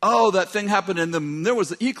 Oh, that thing happened and there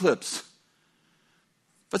was an eclipse.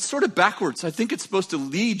 But sort of backwards. I think it's supposed to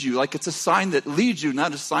lead you, like it's a sign that leads you,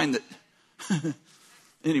 not a sign that...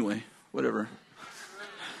 Anyway, whatever.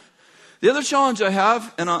 The other challenge I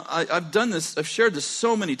have, and I've done this, I've shared this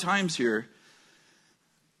so many times here,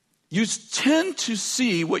 you tend to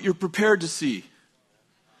see what you're prepared to see.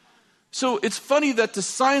 So it's funny that the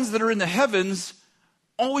signs that are in the heavens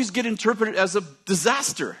always get interpreted as a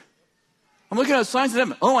disaster. I'm looking at signs in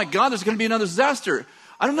heaven. Oh my God, there's going to be another disaster.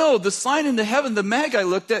 I don't know. The sign in the heaven, the mag I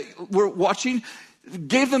looked at, we're watching,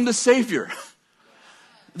 gave them the Savior.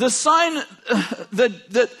 The sign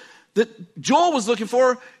that Joel was looking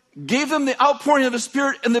for gave them the outpouring of the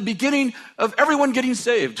Spirit and the beginning of everyone getting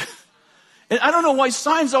saved. And I don't know why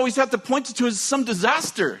signs always have to point to as some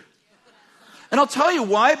disaster. And I'll tell you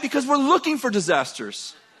why, because we're looking for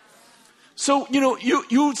disasters. So,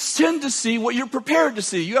 you tend to see what you're prepared to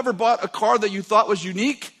see. You ever bought a car that you thought was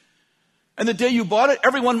unique? And the day you bought it,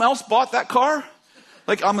 everyone else bought that car?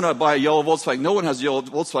 Like, I'm going to buy a yellow Volkswagen. No one has a yellow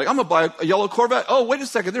Volkswagen. I'm going to buy a yellow Corvette. Oh, wait a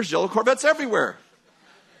second. There's yellow Corvettes everywhere.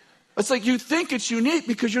 It's like you think it's unique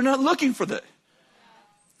because you're not looking for that.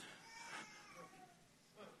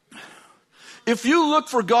 If you look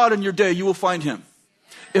for God in your day, you will find him.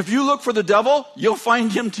 If you look for the devil, you'll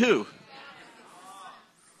find him too.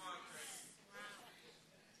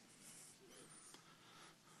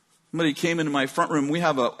 Somebody came into my front room. We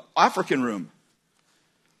have an African room.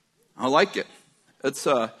 I like it. It's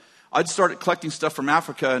I'd started collecting stuff from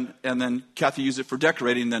Africa, and then Kathy used it for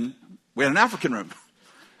decorating. Then we had an African room.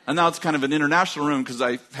 And now it's kind of an international room because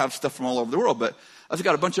I have stuff from all over the world. But I've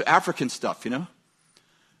got a bunch of African stuff, And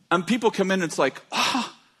people come in and it's like,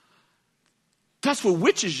 that's what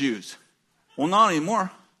witches use. Well, not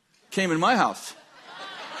anymore. Came in my house.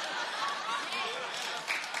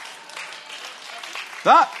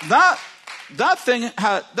 That thing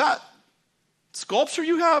had, that sculpture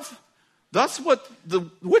you have, that's what the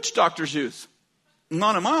witch doctors use.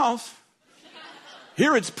 Not in my house.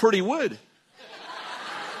 Here it's pretty wood.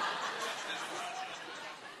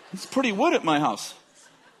 It's pretty wood at my house.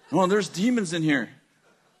 Well, there's demons in here.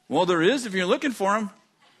 Well, there is if you're looking for them.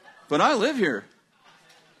 But I live here.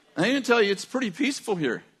 I need to tell you, it's pretty peaceful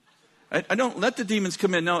here. I don't let the demons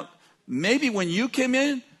come in. Now, maybe when you came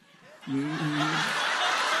in,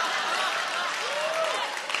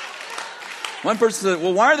 one person said,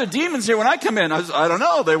 well, why are the demons here when I come in? I don't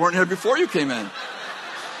know. They weren't here before you came in.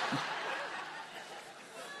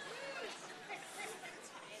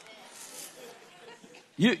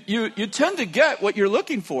 You tend to get what you're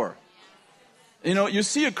looking for. You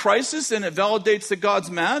see a crisis and it validates that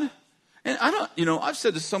God's mad. And I've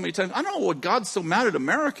said this so many times. I don't know what God's so mad at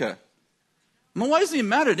America. Why isn't he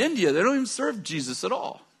mad at India? They don't even serve Jesus at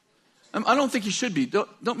all. I don't think he should be.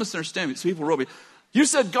 Don't misunderstand me. So people wrote me. You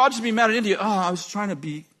said God should be mad at India. Oh, I was trying to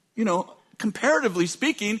be, comparatively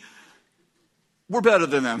speaking, we're better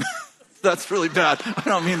than them. That's really bad. I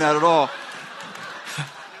don't mean that at all.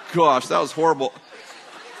 Gosh, that was horrible.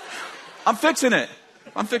 I'm fixing it.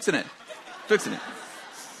 I'm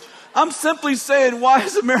simply saying, why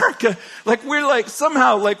is America, we're the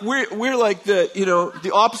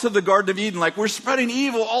opposite of the Garden of Eden. We're spreading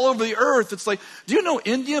evil all over the earth. It's like, do you know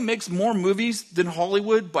India makes more movies than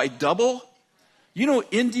Hollywood by double? You know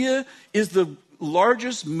India is the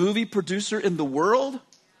largest movie producer in the world?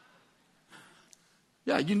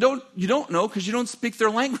 Yeah, you don't know because you don't speak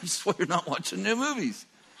their language, so you're not watching their movies.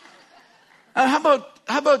 How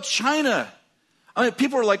about China?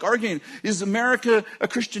 People are arguing, is America a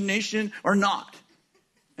Christian nation or not?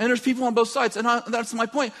 And there's people on both sides. And that's my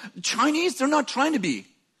point. The Chinese, they're not trying to be.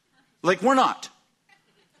 We're not.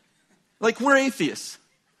 We're atheists.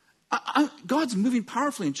 God's moving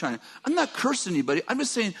powerfully in China. I'm not cursing anybody. I'm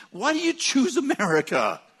just saying, why do you choose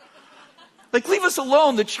America? Leave us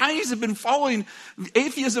alone. The Chinese have been following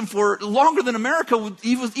atheism for longer than America was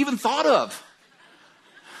even thought of.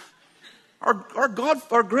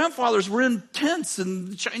 Our grandfathers were in tents, and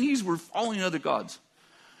the Chinese were following other gods.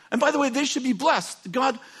 And by the way, they should be blessed.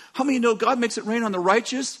 God, how many know God makes it rain on the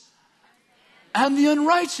righteous and the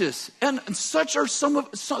unrighteous? And such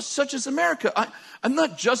is America. I'm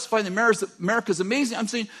not justifying America's amazing. I'm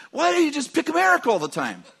saying, why do you just pick America all the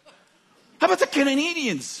time? How about the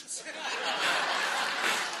Canadians?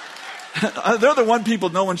 They're the one people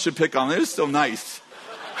no one should pick on. They're still nice.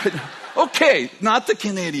 Okay, not the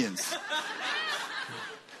Canadians.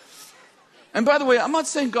 And by the way, I'm not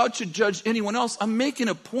saying God should judge anyone else. I'm making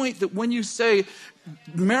a point that when you say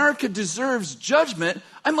America deserves judgment,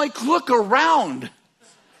 I'm like, look around.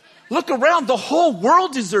 Look around. The whole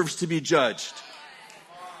world deserves to be judged.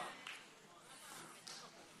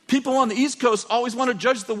 People on the East Coast always want to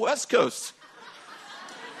judge the West Coast.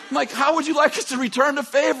 I'm like, how would you like us to return to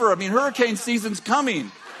favor? Hurricane season's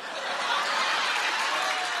coming.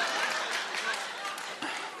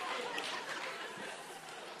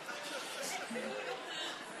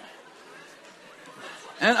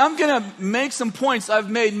 And I'm going to make some points I've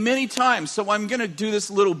made many times, so I'm going to do this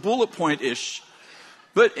little bullet point-ish.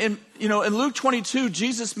 But in Luke 22,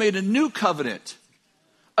 Jesus made a new covenant.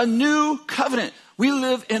 A new covenant. We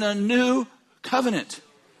live in a new covenant.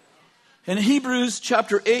 In Hebrews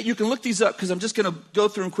chapter 8, you can look these up because I'm just going to go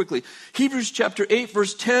through them quickly. Hebrews chapter 8,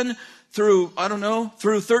 verse 10 through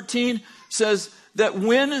 13 says that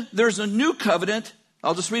when there's a new covenant,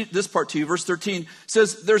 I'll just read this part to you. Verse 13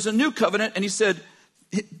 says there's a new covenant, and he said,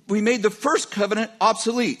 we made the first covenant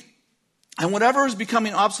obsolete. And whatever is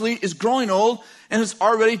becoming obsolete is growing old and is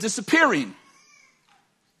already disappearing.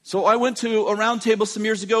 So I went to a round table some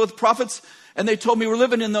years ago with prophets, and they told me we're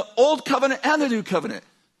living in the old covenant and the new covenant.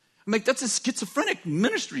 I'm like, that's a schizophrenic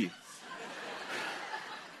ministry.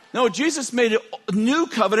 No, Jesus made a new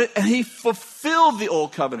covenant, and he fulfilled the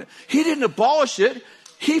old covenant. He didn't abolish it.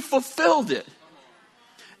 He fulfilled it.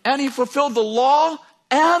 And he fulfilled the law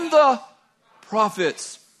and the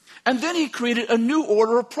prophets. And then he created a new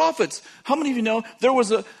order of prophets. How many of you know there was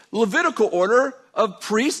a Levitical order of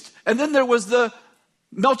priests, and then there was the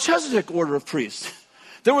Melchizedek order of priests.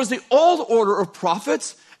 There was the old order of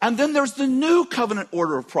prophets, and then there's the new covenant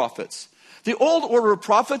order of prophets. The old order of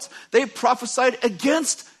prophets, they prophesied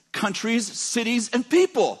against countries, cities, and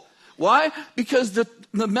people. Why? Because the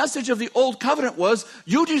message of the old covenant was,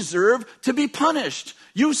 you deserve to be punished.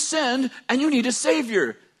 You sinned, and you need a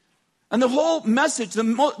savior. And the whole message,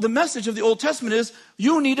 the message of the Old Testament is,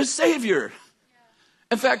 you need a savior.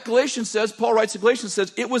 In fact, Paul writes in Galatians,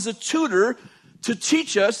 says, it was a tutor to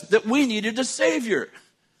teach us that we needed a savior.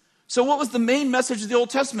 So what was the main message of the Old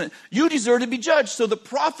Testament? You deserve to be judged. So the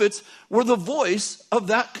prophets were the voice of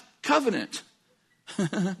that covenant.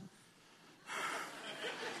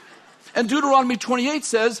 And Deuteronomy 28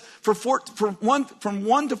 says, from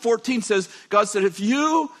 1 to 14 says, God said, if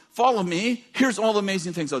you follow me, here's all the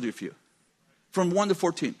amazing things I'll do for you. From 1 to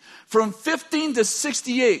 14. From 15 to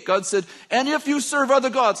 68, God said, and if you serve other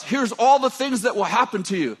gods, here's all the things that will happen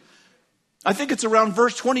to you. I think it's around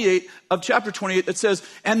verse 28 of chapter 28 that says,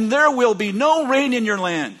 and there will be no rain in your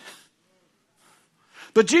land.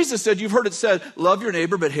 But Jesus said, you've heard it said, love your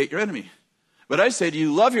neighbor, but hate your enemy. But I say to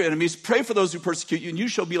you, love your enemies, pray for those who persecute you, and you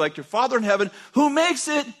shall be like your Father in heaven, who makes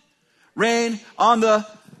it rain on the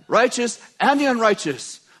righteous and the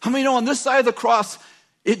unrighteous. How many know on this side of the cross,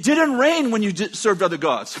 it didn't rain when you served other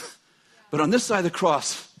gods. But on this side of the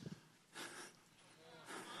cross,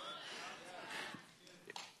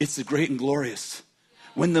 it's the great and glorious.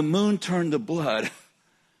 When the moon turned to blood,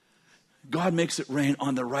 God makes it rain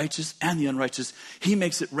on the righteous and the unrighteous. He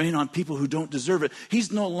makes it rain on people who don't deserve it.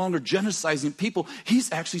 He's no longer genociding people.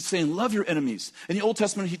 He's actually saying, love your enemies. In the Old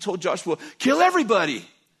Testament, he told Joshua, kill everybody.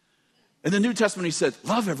 In the New Testament, he said,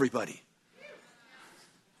 love everybody.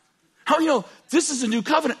 How do you know this is a new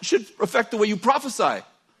covenant? It should affect the way you prophesy.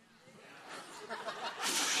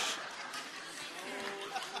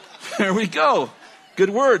 There we go. Good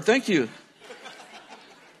word. Thank you.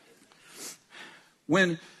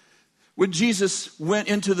 When Jesus went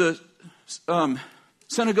into the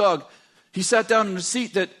synagogue, he sat down in a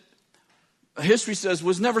seat that history says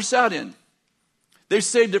was never sat in. They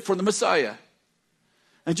saved it for the Messiah.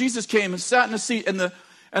 And Jesus came and sat in a seat, and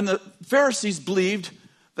the Pharisees believed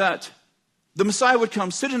that the Messiah would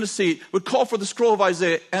come, sit in a seat, would call for the scroll of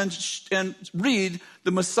Isaiah, and read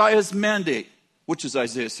the Messiah's mandate, which is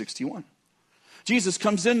Isaiah 61. Jesus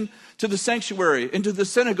comes into the sanctuary, into the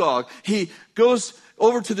synagogue. He goes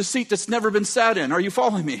over to the seat that's never been sat in. Are you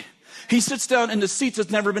following me? He sits down in the seat that's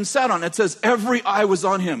never been sat on. It says every eye was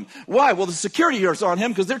on him. Why? Well, the security is on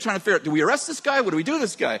him because they're trying to figure out, do we arrest this guy? What do we do to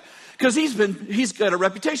this guy? Because he's got a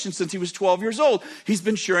reputation since he was 12 years old. He's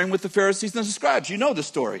been sharing with the Pharisees and the scribes. You know the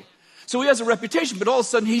story. So he has a reputation, but all of a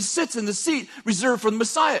sudden he sits in the seat reserved for the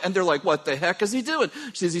Messiah. And they're like, what the heck is he doing?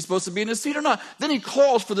 Is he supposed to be in his seat or not? Then he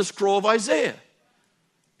calls for the scroll of Isaiah.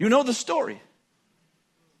 You know the story.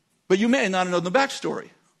 But you may not know the backstory.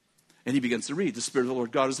 And he begins to read, the Spirit of the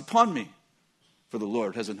Lord God is upon me, for the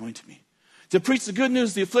Lord has anointed me to preach the good news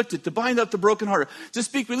to the afflicted, to bind up the brokenhearted, to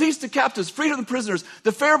speak release to captives, freedom to prisoners,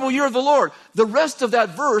 the favorable year of the Lord. The rest of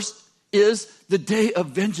that verse is the day of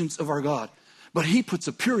vengeance of our God. But he puts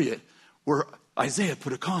a period where Isaiah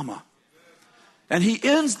put a comma. And he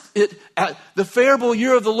ends it at the favorable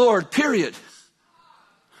year of the Lord, period.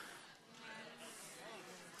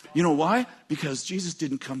 You know why? Because Jesus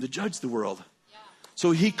didn't come to judge the world.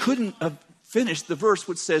 So he couldn't have finished the verse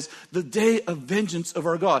which says, the day of vengeance of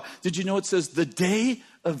our God. Did you know it says, the day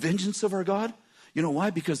of vengeance of our God? You know why?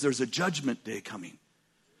 Because there's a judgment day coming.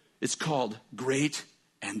 It's called great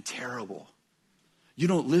and terrible. You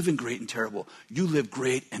don't live in great and terrible. You live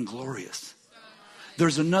great and glorious.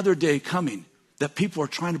 There's another day coming that people are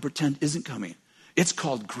trying to pretend isn't coming. It's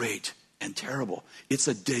called great and terrible. It's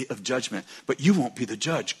a day of judgment. But you won't be the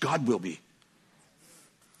judge. God will be.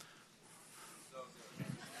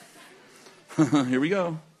 Here we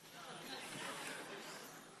go.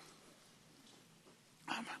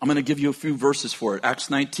 I'm going to give you a few verses for it. Acts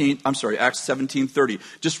 17:30.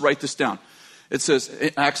 Just write this down. It says,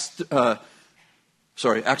 Acts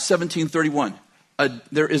 17:31.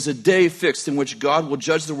 There is a day fixed in which God will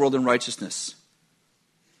judge the world in righteousness.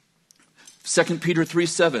 2 Peter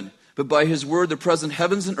 3:7. But by his word, the present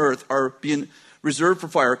heavens and earth are being reserved for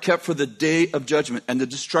fire, kept for the day of judgment and the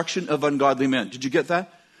destruction of ungodly men. Did you get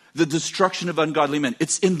that? The destruction of ungodly men.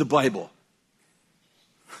 It's in the Bible.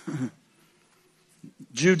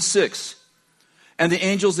 Jude 6. And the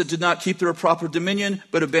angels that did not keep their proper dominion,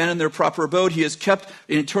 but abandoned their proper abode, he has kept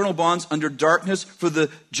in eternal bonds under darkness for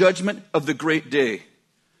the judgment of the great day.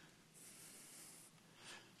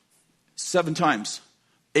 7 times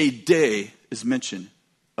a day is mentioned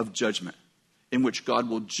of judgment, in which God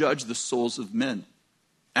will judge the souls of men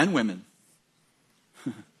and women.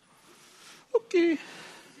 Okay.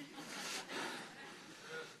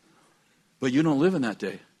 But you don't live in that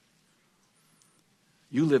day.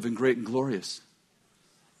 You live in great and glorious.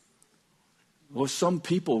 Well, some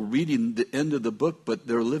people reading the end of the book, but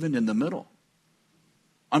they're living in the middle.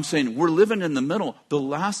 I'm saying we're living in the middle. The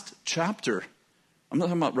last chapter, I'm not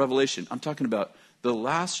talking about Revelation. I'm talking about the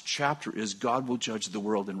last chapter is God will judge the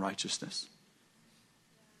world in righteousness.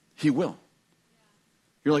 He will.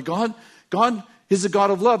 You're like, God is a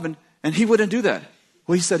God of love, and he wouldn't do that.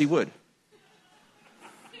 Well, he said he would.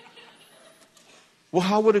 Well,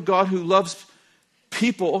 how would a God who loves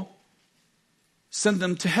people send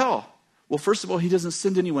them to hell? Well, first of all, he doesn't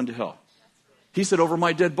send anyone to hell. He said, over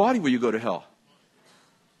my dead body will you go to hell.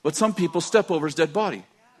 But some people step over his dead body.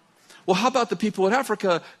 Well, how about the people in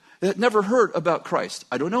Africa that never heard about Christ?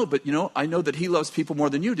 I don't know, but I know that he loves people more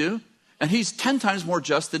than you do. And he's 10 times more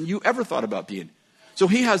just than you ever thought about being. So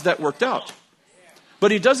he has that worked out.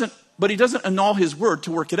 But he doesn't annul his word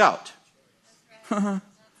to work it out.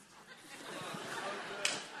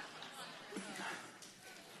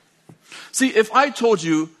 See, if I told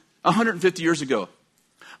you 150 years ago,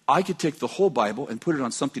 I could take the whole Bible and put it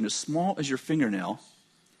on something as small as your fingernail,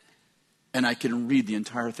 and I can read the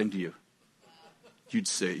entire thing to you, you'd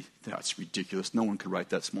say, that's ridiculous. No one could write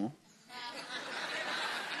that small.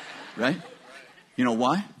 Right? You know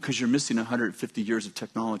why? Because you're missing 150 years of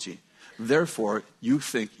technology. Therefore, you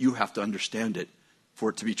think you have to understand it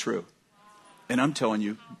for it to be true. And I'm telling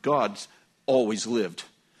you, God's always lived.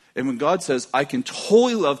 And when God says, I can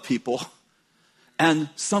totally love people, and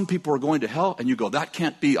some people are going to hell, and you go, that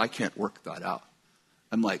can't be, I can't work that out.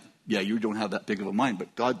 I'm like, yeah, you don't have that big of a mind,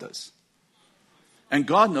 but God does. And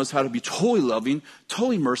God knows how to be totally loving,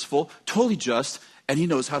 totally merciful, totally just, and he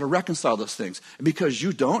knows how to reconcile those things. And because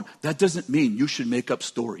you don't, that doesn't mean you should make up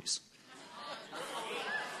stories.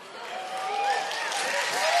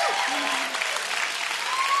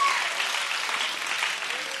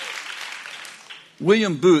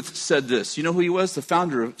 William Booth said this. You know who he was? The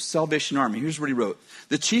founder of Salvation Army. Here's what he wrote.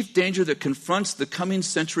 The chief danger that confronts the coming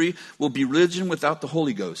century will be religion without the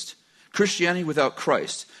Holy Ghost, Christianity without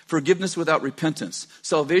Christ, forgiveness without repentance,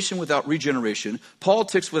 salvation without regeneration,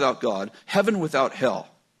 politics without God, heaven without hell.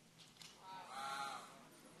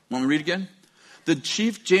 Want me to read again? The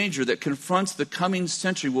chief danger that confronts the coming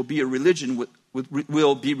century will be religion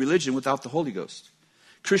without the Holy Ghost,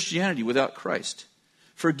 Christianity without Christ,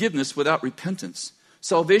 forgiveness without repentance,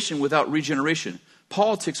 salvation without regeneration,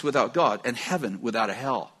 politics without God, and heaven without a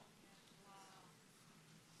hell.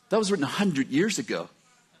 That was written 100 years ago.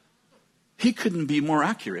 He couldn't be more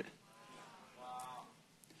accurate.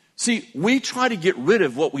 See, we try to get rid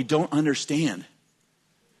of what we don't understand.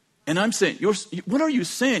 And I'm saying, what are you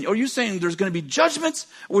saying? Are you saying there's going to be judgments?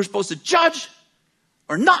 We're supposed to judge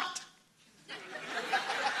or not?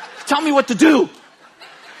 Tell me what to do.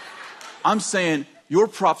 I'm saying your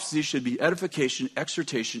prophecy should be edification,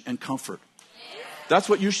 exhortation, and comfort. That's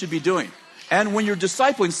what you should be doing. And when you're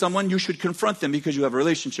discipling someone, you should confront them because you have a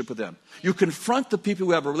relationship with them. You confront the people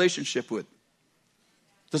who have a relationship with.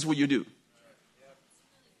 That's what you do.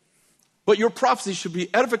 But your prophecy should be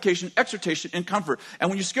edification, exhortation, and comfort. And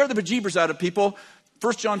when you scare the bejeebers out of people,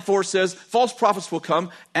 1 John 4 says, false prophets will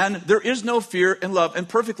come, and there is no fear in love, and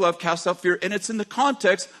perfect love casts out fear, and it's in the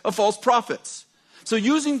context of false prophets. So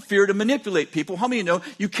using fear to manipulate people, how many know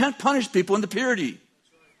you can't punish people into purity?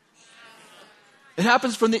 It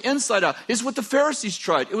happens from the inside out. It's what the Pharisees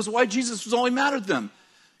tried. It was why Jesus was only mad at them.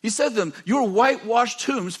 He said to them, you're whitewashed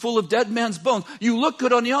tombs full of dead man's bones. You look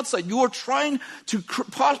good on the outside. You are trying to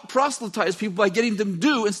proselytize people by getting them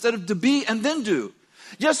do instead of to be and then do.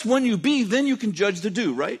 Yes, when you be, then you can judge the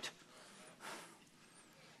do, right?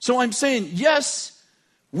 So I'm saying, yes,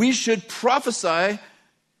 we should prophesy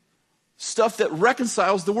stuff that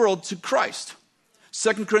reconciles the world to Christ.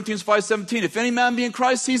 2 Corinthians 5:17, if any man be in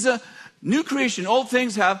Christ, he's a new creation. Old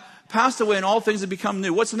things have passed away and all things have become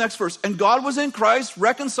new. What's the next verse? And God was in Christ,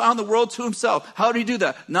 reconciling the world to himself. How did he do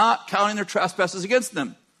that? Not counting their trespasses against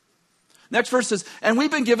them. Next verse says, and we've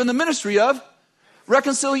been given the ministry of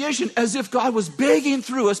reconciliation, as if God was begging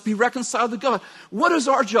through us, be reconciled to God. What is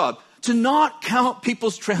our job? To not count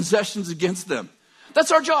people's transgressions against them.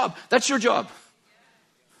 That's our job. That's your job.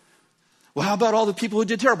 Well, how about all the people who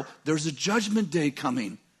did terrible? There's a judgment day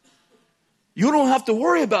coming. You don't have to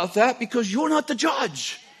worry about that because you're not the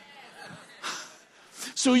judge.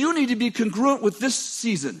 So you need to be congruent with this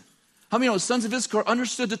season. How many know the sons of Issachar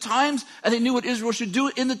understood the times and they knew what Israel should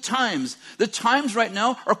do in the times? The times right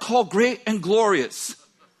now are called great and glorious.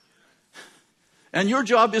 And your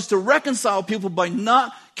job is to reconcile people by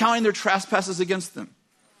not counting their trespasses against them.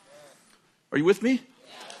 Are you with me?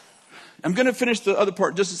 I'm going to finish the other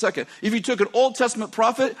part in just a second. If you took an Old Testament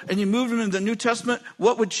prophet and you moved him into the New Testament,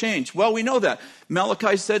 what would change? Well, we know that.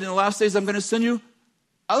 Malachi said in the last days, I'm going to send you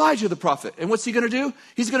Elijah the prophet. And what's he going to do?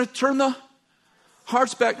 He's going to turn the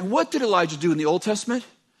hearts back. And what did Elijah do in the Old Testament?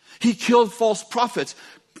 He killed false prophets,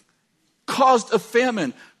 caused a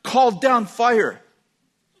famine, called down fire.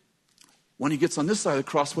 When he gets on this side of the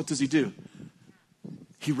cross, what does he do?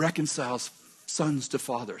 He reconciles sons to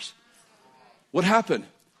fathers. What happened?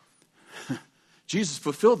 Jesus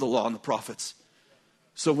fulfilled the law and the prophets.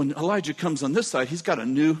 So when Elijah comes on this side, he's got a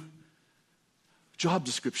new job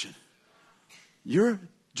description. Your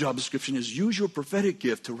job description is use your prophetic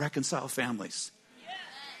gift to reconcile families.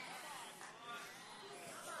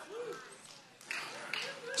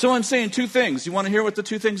 So I'm saying two things. You want to hear what the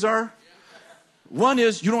two things are? One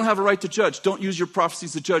is you don't have a right to judge. Don't use your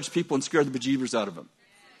prophecies to judge people and scare the bejeebers out of them.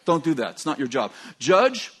 Don't do that. It's not your job.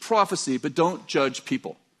 Judge prophecy, but don't judge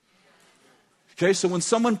people. Okay, so when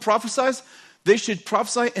someone prophesies, they should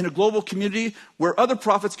prophesy in a global community where other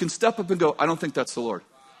prophets can step up and go, I don't think that's the Lord.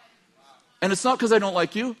 And it's not because I don't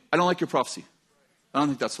like you. I don't like your prophecy. I don't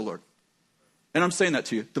think that's the Lord. And I'm saying that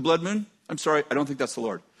to you. The blood moon, I'm sorry, I don't think that's the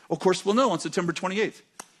Lord. Of course, we'll know on September 28th.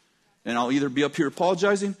 And I'll either be up here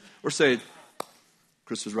apologizing or say,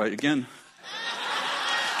 Chris was right again.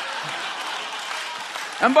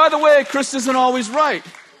 And by the way, Chris isn't always right.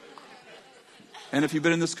 And if you've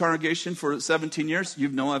been in this congregation for 17 years, you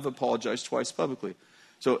know I've apologized twice publicly.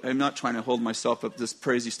 So I'm not trying to hold myself up to this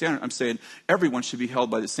crazy standard. I'm saying everyone should be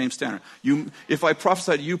held by the same standard. If I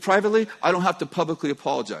prophesy to you privately, I don't have to publicly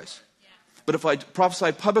apologize. But if I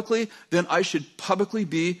prophesy publicly, then I should publicly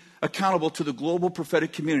be accountable to the global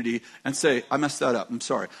prophetic community and say, I messed that up. I'm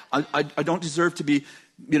sorry. I don't deserve to be,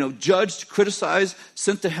 judged, criticized,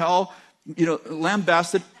 sent to hell,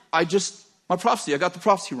 lambasted. My prophecy, I got the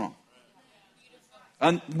prophecy wrong.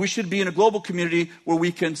 And we should be in a global community where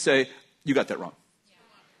we can say, you got that wrong.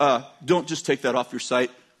 Don't just take that off your site.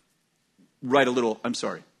 Write a little, I'm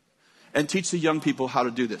sorry. And teach the young people how to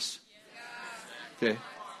do this. Okay?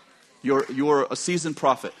 You're a seasoned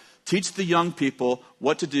prophet. Teach the young people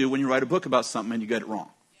what to do when you write a book about something and you get it wrong.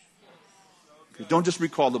 Okay? Don't just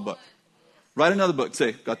recall the book. Write another book and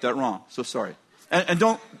say, got that wrong. So sorry. And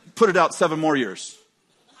don't put it out 7 more years.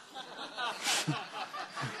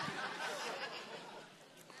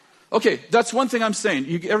 Okay, that's one thing I'm saying.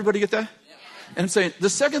 Everybody get that? And I'm saying, the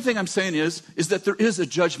second thing I'm saying is that there is a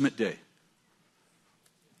judgment day.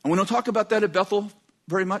 And we don't talk about that at Bethel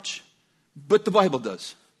very much, but the Bible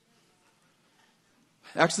does.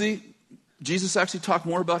 Actually, Jesus actually talked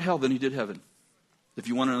more about hell than he did heaven, if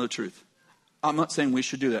you want to know the truth. I'm not saying we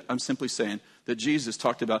should do that. I'm simply saying that Jesus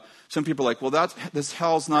talked about, some people are like, well, this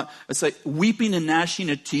hell's not, it's like weeping and gnashing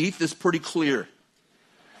of teeth is pretty clear.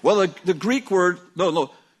 Well, the Greek word,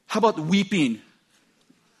 no, how about weeping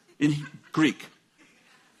in Greek?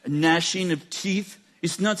 Gnashing of teeth?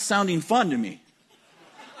 It's not sounding fun to me.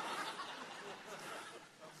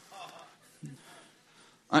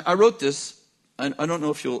 I wrote this. I don't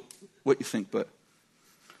know what you think, but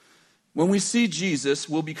when we see Jesus,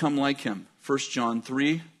 we'll become like him. 1 John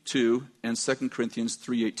 3:2 and 2 Corinthians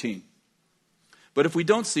 3:18. But if we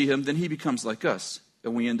don't see him, then he becomes like us,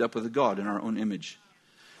 and we end up with a God in our own image.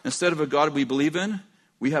 Instead of a God we believe in,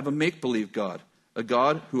 we have a make-believe God, a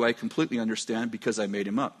God who I completely understand because I made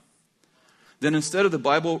him up. Then instead of the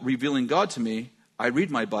Bible revealing God to me, I read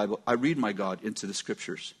my God into the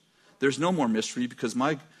scriptures. There's no more mystery because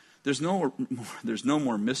there's no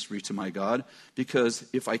more mystery to my God, because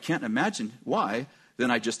if I can't imagine why,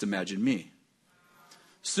 then I just imagine me.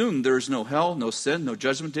 Soon there is no hell, no sin, no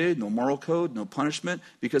judgment day, no moral code, no punishment,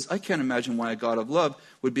 because I can't imagine why a God of love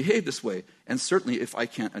would behave this way. And certainly if I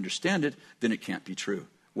can't understand it, then it can't be true.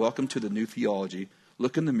 Welcome to the new theology.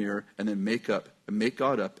 Look in the mirror and then make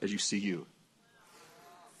God up as you see you.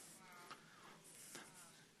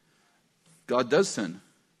 God does sin.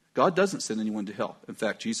 God doesn't send anyone to hell. In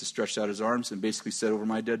fact, Jesus stretched out his arms and basically said, over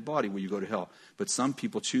my dead body will you go to hell. But some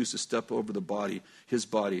people choose to step over the body, his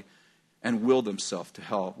body, and will themselves to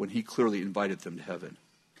hell when he clearly invited them to heaven.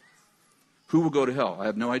 Who will go to hell? I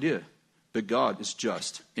have no idea. But God is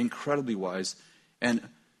just, incredibly wise, and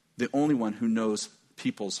the only one who knows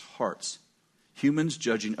people's hearts. Humans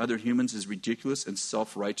judging other humans is ridiculous and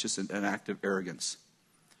self-righteous and an act of arrogance.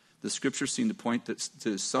 The scriptures seem to point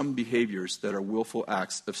to some behaviors that are willful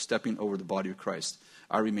acts of stepping over the body of Christ.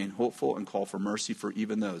 I remain hopeful and call for mercy for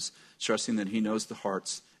even those, trusting that he knows the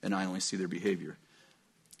hearts and I only see their behavior.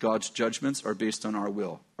 God's judgments are based on our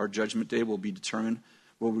will. Our judgment day will determine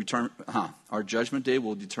our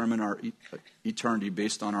eternity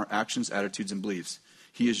based on our actions, attitudes, and beliefs.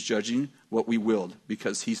 He is judging what we willed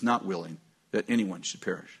because he's not willing that anyone should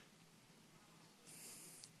perish.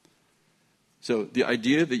 So the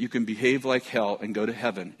idea that you can behave like hell and go to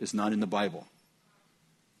heaven is not in the Bible.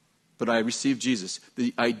 But I received Jesus.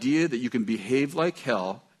 The idea that you can behave like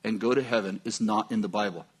hell and go to heaven is not in the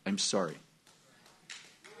Bible. I'm sorry.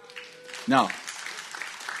 Now,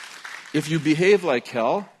 if you behave like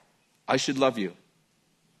hell, I should love you.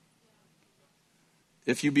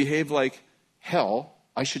 If you behave like hell,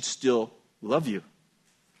 I should still love you.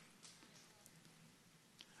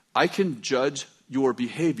 I can judge your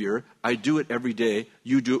behavior. I do it every day.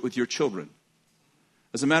 You do it with your children.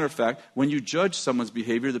 As a matter of fact, when you judge someone's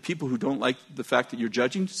behavior, the people who don't like the fact that you're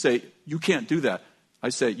judging say, you can't do that. I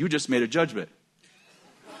say, you just made a judgment.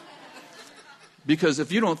 Because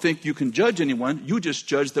if you don't think you can judge anyone, you just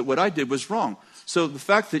judged that what I did was wrong. So the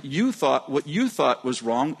fact that you thought what you thought was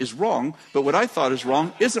wrong is wrong, but what I thought is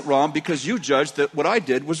wrong isn't wrong because you judged that what I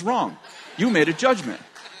did was wrong. You made a judgment.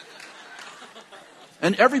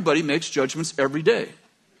 And everybody makes judgments every day.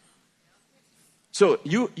 So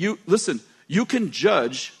you listen, you can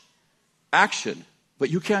judge action, but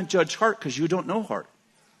you can't judge heart because you don't know heart.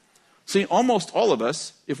 See, almost all of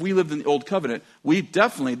us, if we lived in the Old Covenant,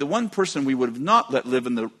 the one person we would have not let live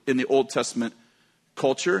in the Old Testament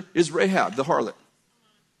culture is Rahab, the harlot.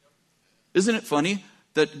 Isn't it funny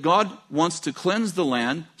that God wants to cleanse the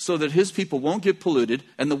land so that his people won't get polluted,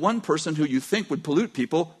 and the one person who you think would pollute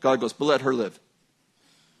people, God goes, but let her live.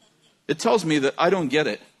 It tells me that I don't get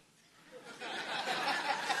it.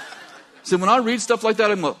 So when I read stuff like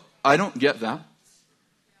that, I'm like, I don't get that.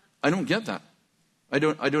 I don't get that. I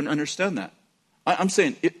don't understand that. I'm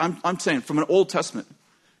saying from an Old Testament,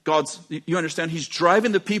 you understand, he's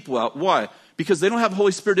driving the people out. Why? Because they don't have the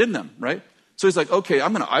Holy Spirit in them, right? So he's like, okay,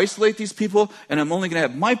 I'm going to isolate these people, and I'm only going to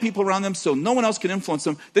have my people around them so no one else can influence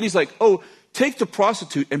them. Then he's like, oh, take the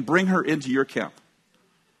prostitute and bring her into your camp.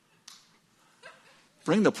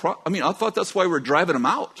 I thought that's why we're driving them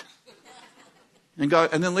out. And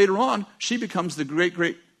then later on, she becomes the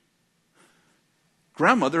great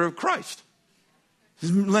grandmother of Christ.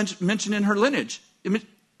 He's mentioned in her lineage.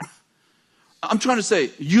 I'm trying to say,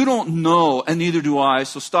 you don't know, and neither do I,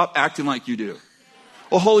 so stop acting like you do.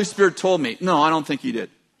 Well, Holy Spirit told me. No, I don't think he did.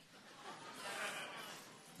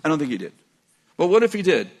 I don't think he did. Well, what if he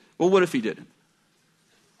did? Well, what if he didn't?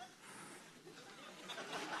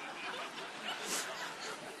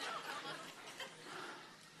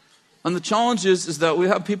 And the challenge is that we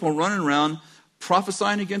have people running around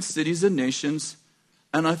prophesying against cities and nations.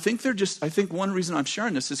 And I think one reason I'm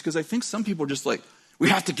sharing this is because I think some people are just like, we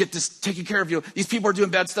have to get this taken care of. These people are doing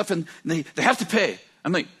bad stuff and they have to pay.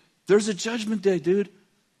 I'm like, there's a judgment day, dude.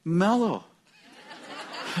 Mellow.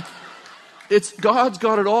 God's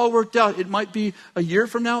got it all worked out. It might be a year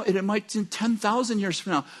from now, and it might be 10,000 years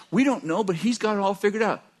from now. We don't know, but he's got it all figured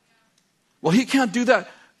out. Well, he can't do that.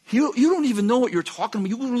 You don't even know what you're talking about.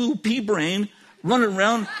 You little pea brain running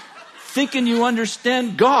around thinking you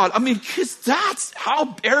understand God. That's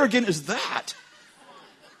how arrogant is that?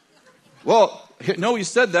 Well, no, he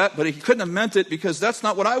said that, but he couldn't have meant it because that's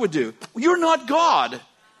not what I would do. You're not God.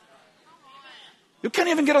 You can't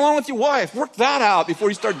even get along with your wife. Work that out before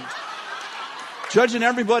you start judging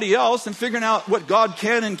everybody else and figuring out what God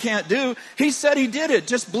can and can't do. He said he did it.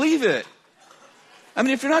 Just believe it.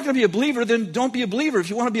 If you're not going to be a believer, then don't be a believer. If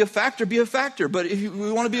you want to be a factor, be a factor. But if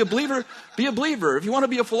you want to be a believer, be a believer. If you want to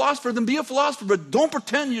be a philosopher, then be a philosopher. But don't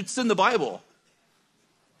pretend it's in the Bible.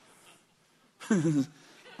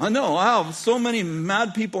 I know. Wow, so many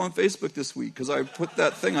mad people on Facebook this week because I put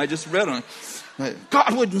that thing I just read on.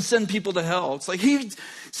 God wouldn't send people to hell. It's like he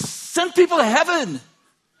sent people to heaven.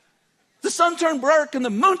 The sun turned dark and the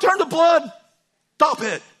moon turned to blood. Stop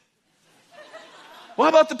it. Well,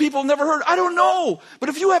 how about the people who never heard? I don't know. But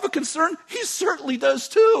if you have a concern, he certainly does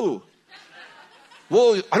too.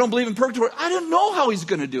 Well, I don't believe in purgatory. I don't know how he's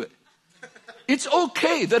going to do it. It's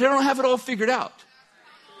okay that I don't have it all figured out.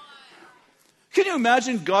 Can you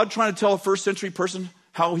imagine God trying to tell a first century person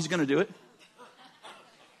how he's going to do it?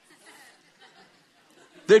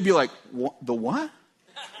 They'd be like, what? The what?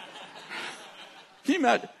 Can you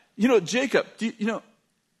imagine? You know, Jacob, you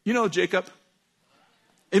know Jacob?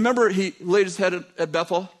 Remember he laid his head at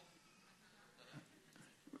Bethel?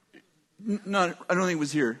 No, I don't think he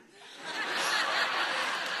was here.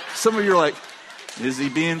 Some of you are like, is he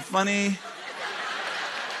being funny?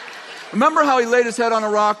 Remember how he laid his head on a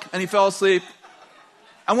rock and he fell asleep?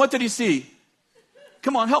 And what did he see?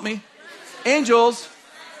 Come on, help me. Angels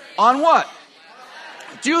on what?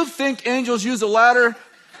 Do you think angels use a ladder?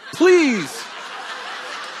 Please.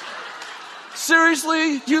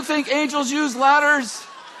 Seriously? Do you think angels use ladders?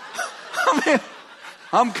 I mean,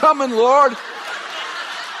 I'm coming, Lord.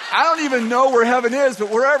 I don't even know where heaven is,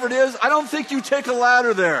 but wherever it is, I don't think you take a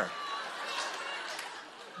ladder there.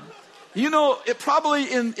 You know, it probably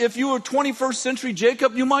if you were 21st century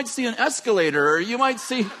Jacob, you might see an escalator, or you might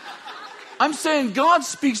see... I'm saying God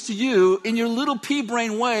speaks to you in your little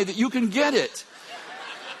pea-brain way that you can get it.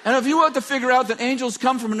 And if you want to figure out that angels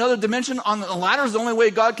come from another dimension on the ladder is the only way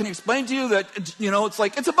God can explain to you that, you know, it's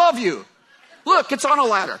like, it's above you. Look, it's on a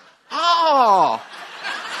ladder. Oh,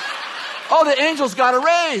 the angels got a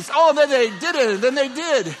raise. Oh, then they did it. Then they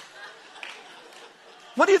did.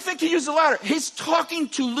 What do you think he used the ladder? He's talking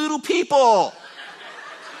to little people.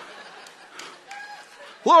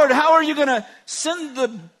 Lord, how are you going to send the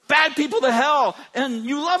bad people to hell and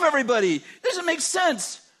you love everybody? It doesn't make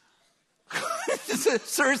sense.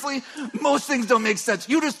 Seriously, most things don't make sense.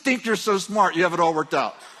 You just think you're so smart, you have it all worked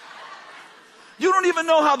out. You don't even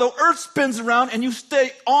know how the earth spins around and you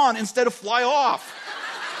stay on instead of fly off.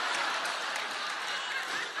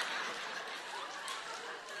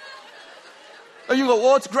 And you go,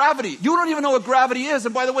 well, it's gravity. You don't even know what gravity is.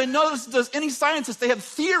 And by the way, notice does any scientist, they have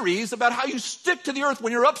theories about how you stick to the earth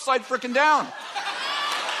when you're upside freaking down.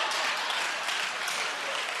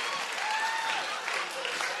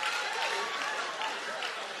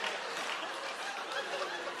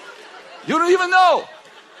 You don't even know.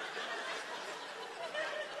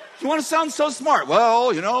 You want to sound so smart.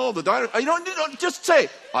 Well, you know, you don't just say,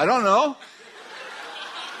 I don't know.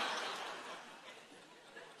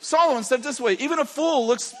 Solomon said it this way, even a fool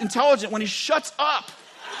looks intelligent when he shuts up.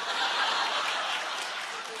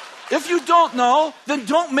 If you don't know, then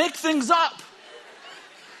don't make things up.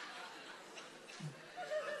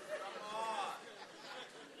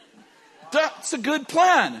 That's a good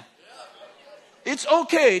plan. It's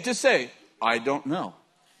okay to say, I don't know.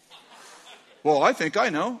 Well, I think I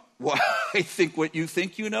know. Well, I think what you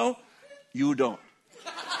think you know, you don't.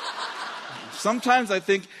 Sometimes I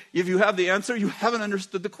think if you have the answer, you haven't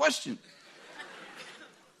understood the question.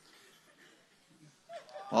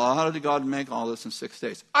 Well, how did God make all this in 6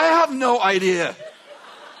 days? I have no idea.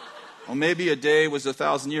 Well, maybe a day was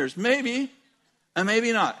 1,000 years. Maybe, and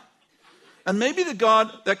maybe not. And maybe the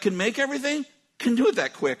God that can make everything can do it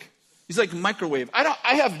that quick. He's like a microwave.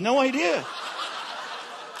 I have no idea.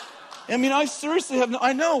 I mean, I seriously have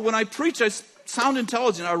I know when I preach, I sound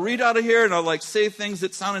intelligent. I read out of here and I like say things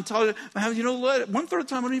that sound intelligent. You know what? 1/3 of the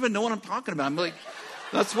time I don't even know what I'm talking about. I'm like,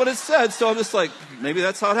 that's what it said. So I'm just like, maybe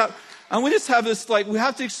that's how it happened. And we just have this like, we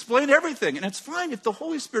have to explain everything. And it's fine. If the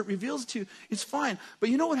Holy Spirit reveals it to you, it's fine. But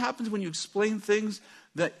you know what happens when you explain things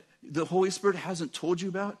that the Holy Spirit hasn't told you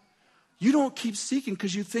about? You don't keep seeking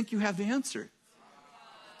because you think you have the answer.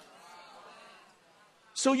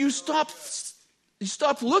 So you stop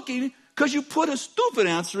looking because you put a stupid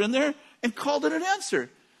answer in there and called it an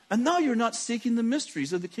answer. And now you're not seeking the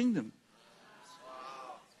mysteries of the kingdom.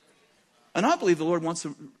 And I believe the Lord wants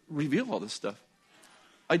to reveal all this stuff.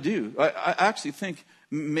 I do. I actually think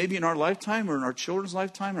maybe in our lifetime or in our children's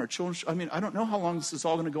lifetime, I don't know how long this is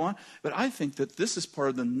all going to go on, but I think that this is part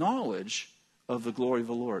of the knowledge of the glory of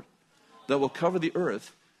the Lord that will cover the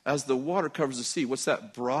earth as the water covers the sea. What's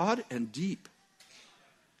that? Broad and deep.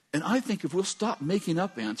 And I think if we'll stop making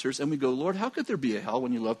up answers and we go, Lord, how could there be a hell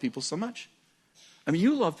when you love people so much? I mean,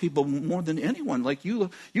 you love people more than anyone. Like you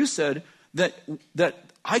said that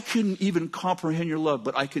I couldn't even comprehend your love,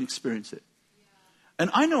 but I can experience it.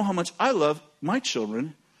 And I know how much I love my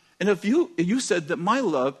children. And if you said that my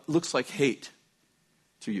love looks like hate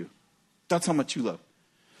to you, that's how much you love.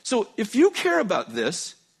 So if you care about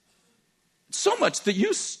this so much that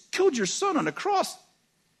you killed your son on a cross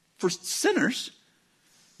for sinners,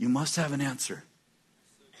 you must have an answer.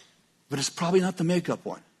 But it's probably not the makeup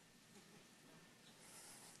one.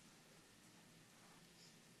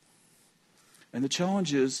 And the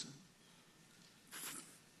challenge is,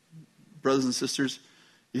 brothers and sisters,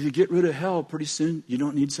 if you get rid of hell, pretty soon you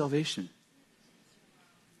don't need salvation.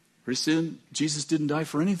 Pretty soon, Jesus didn't die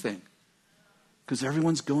for anything, because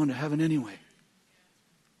everyone's going to heaven anyway.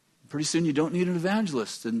 Pretty soon you don't need an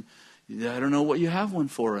evangelist, and I don't know what you have one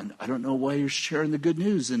for, and I don't know why you're sharing the good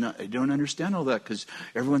news, and I don't understand all that, because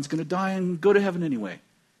everyone's going to die and go to heaven anyway.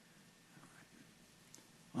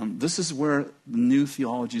 This is where the new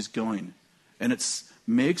theology is going, and it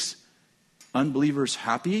makes unbelievers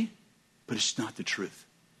happy, but it's not the truth.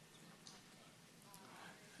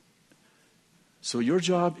 So your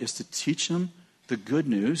job is to teach them the good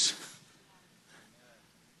news,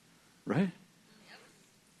 right?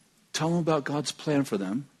 Tell them about God's plan for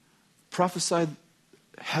them. Prophesy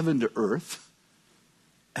heaven to earth.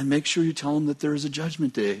 And make sure you tell them that there is a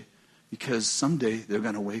judgment day, because someday they're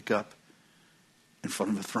going to wake up in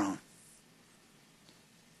front of a throne.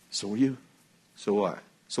 So are you. So I.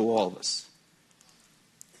 So all of us.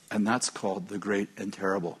 And that's called the great and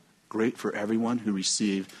terrible. Great for everyone who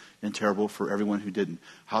received, and terrible for everyone who didn't.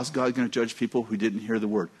 How's God going to judge people who didn't hear the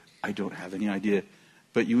word? I don't have any idea.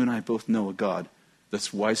 But you and I both know a God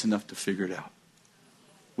that's wise enough to figure it out.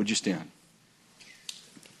 Would you stand?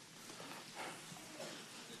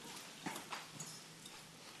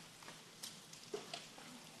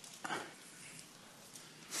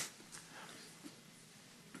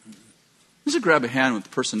 Just grab a hand with the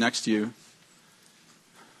person next to you.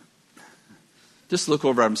 Just look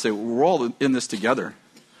over at him and say, we're all in this together.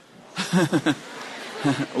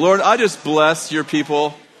 Lord, I just bless your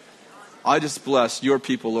people. I just bless your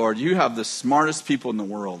people, Lord. You have the smartest people in the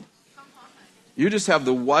world. You just have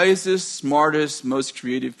the wisest, smartest, most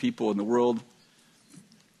creative people in the world.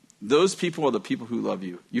 Those people are the people who love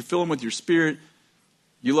you. You fill them with your spirit.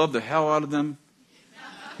 You love the hell out of them.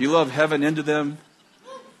 You love heaven into them.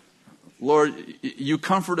 Lord, you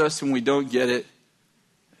comfort us when we don't get it.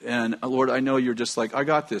 And Lord, I know you're just like, I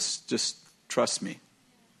got this. Just trust me.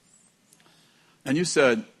 And you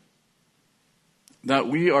said that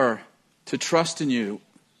we are to trust in you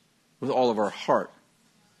with all of our heart,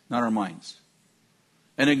 not our minds.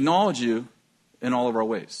 And acknowledge you in all of our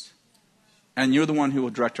ways. And you're the one who will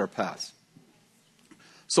direct our paths.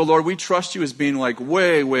 So Lord, we trust you as being like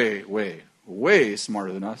way, way, way, way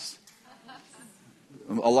smarter than us.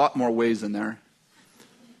 A lot more ways in there.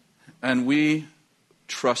 And we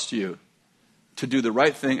trust you to do the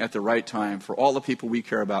right thing at the right time for all the people we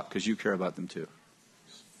care about, because you care about them too.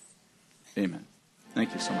 Amen.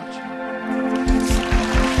 Thank you so much.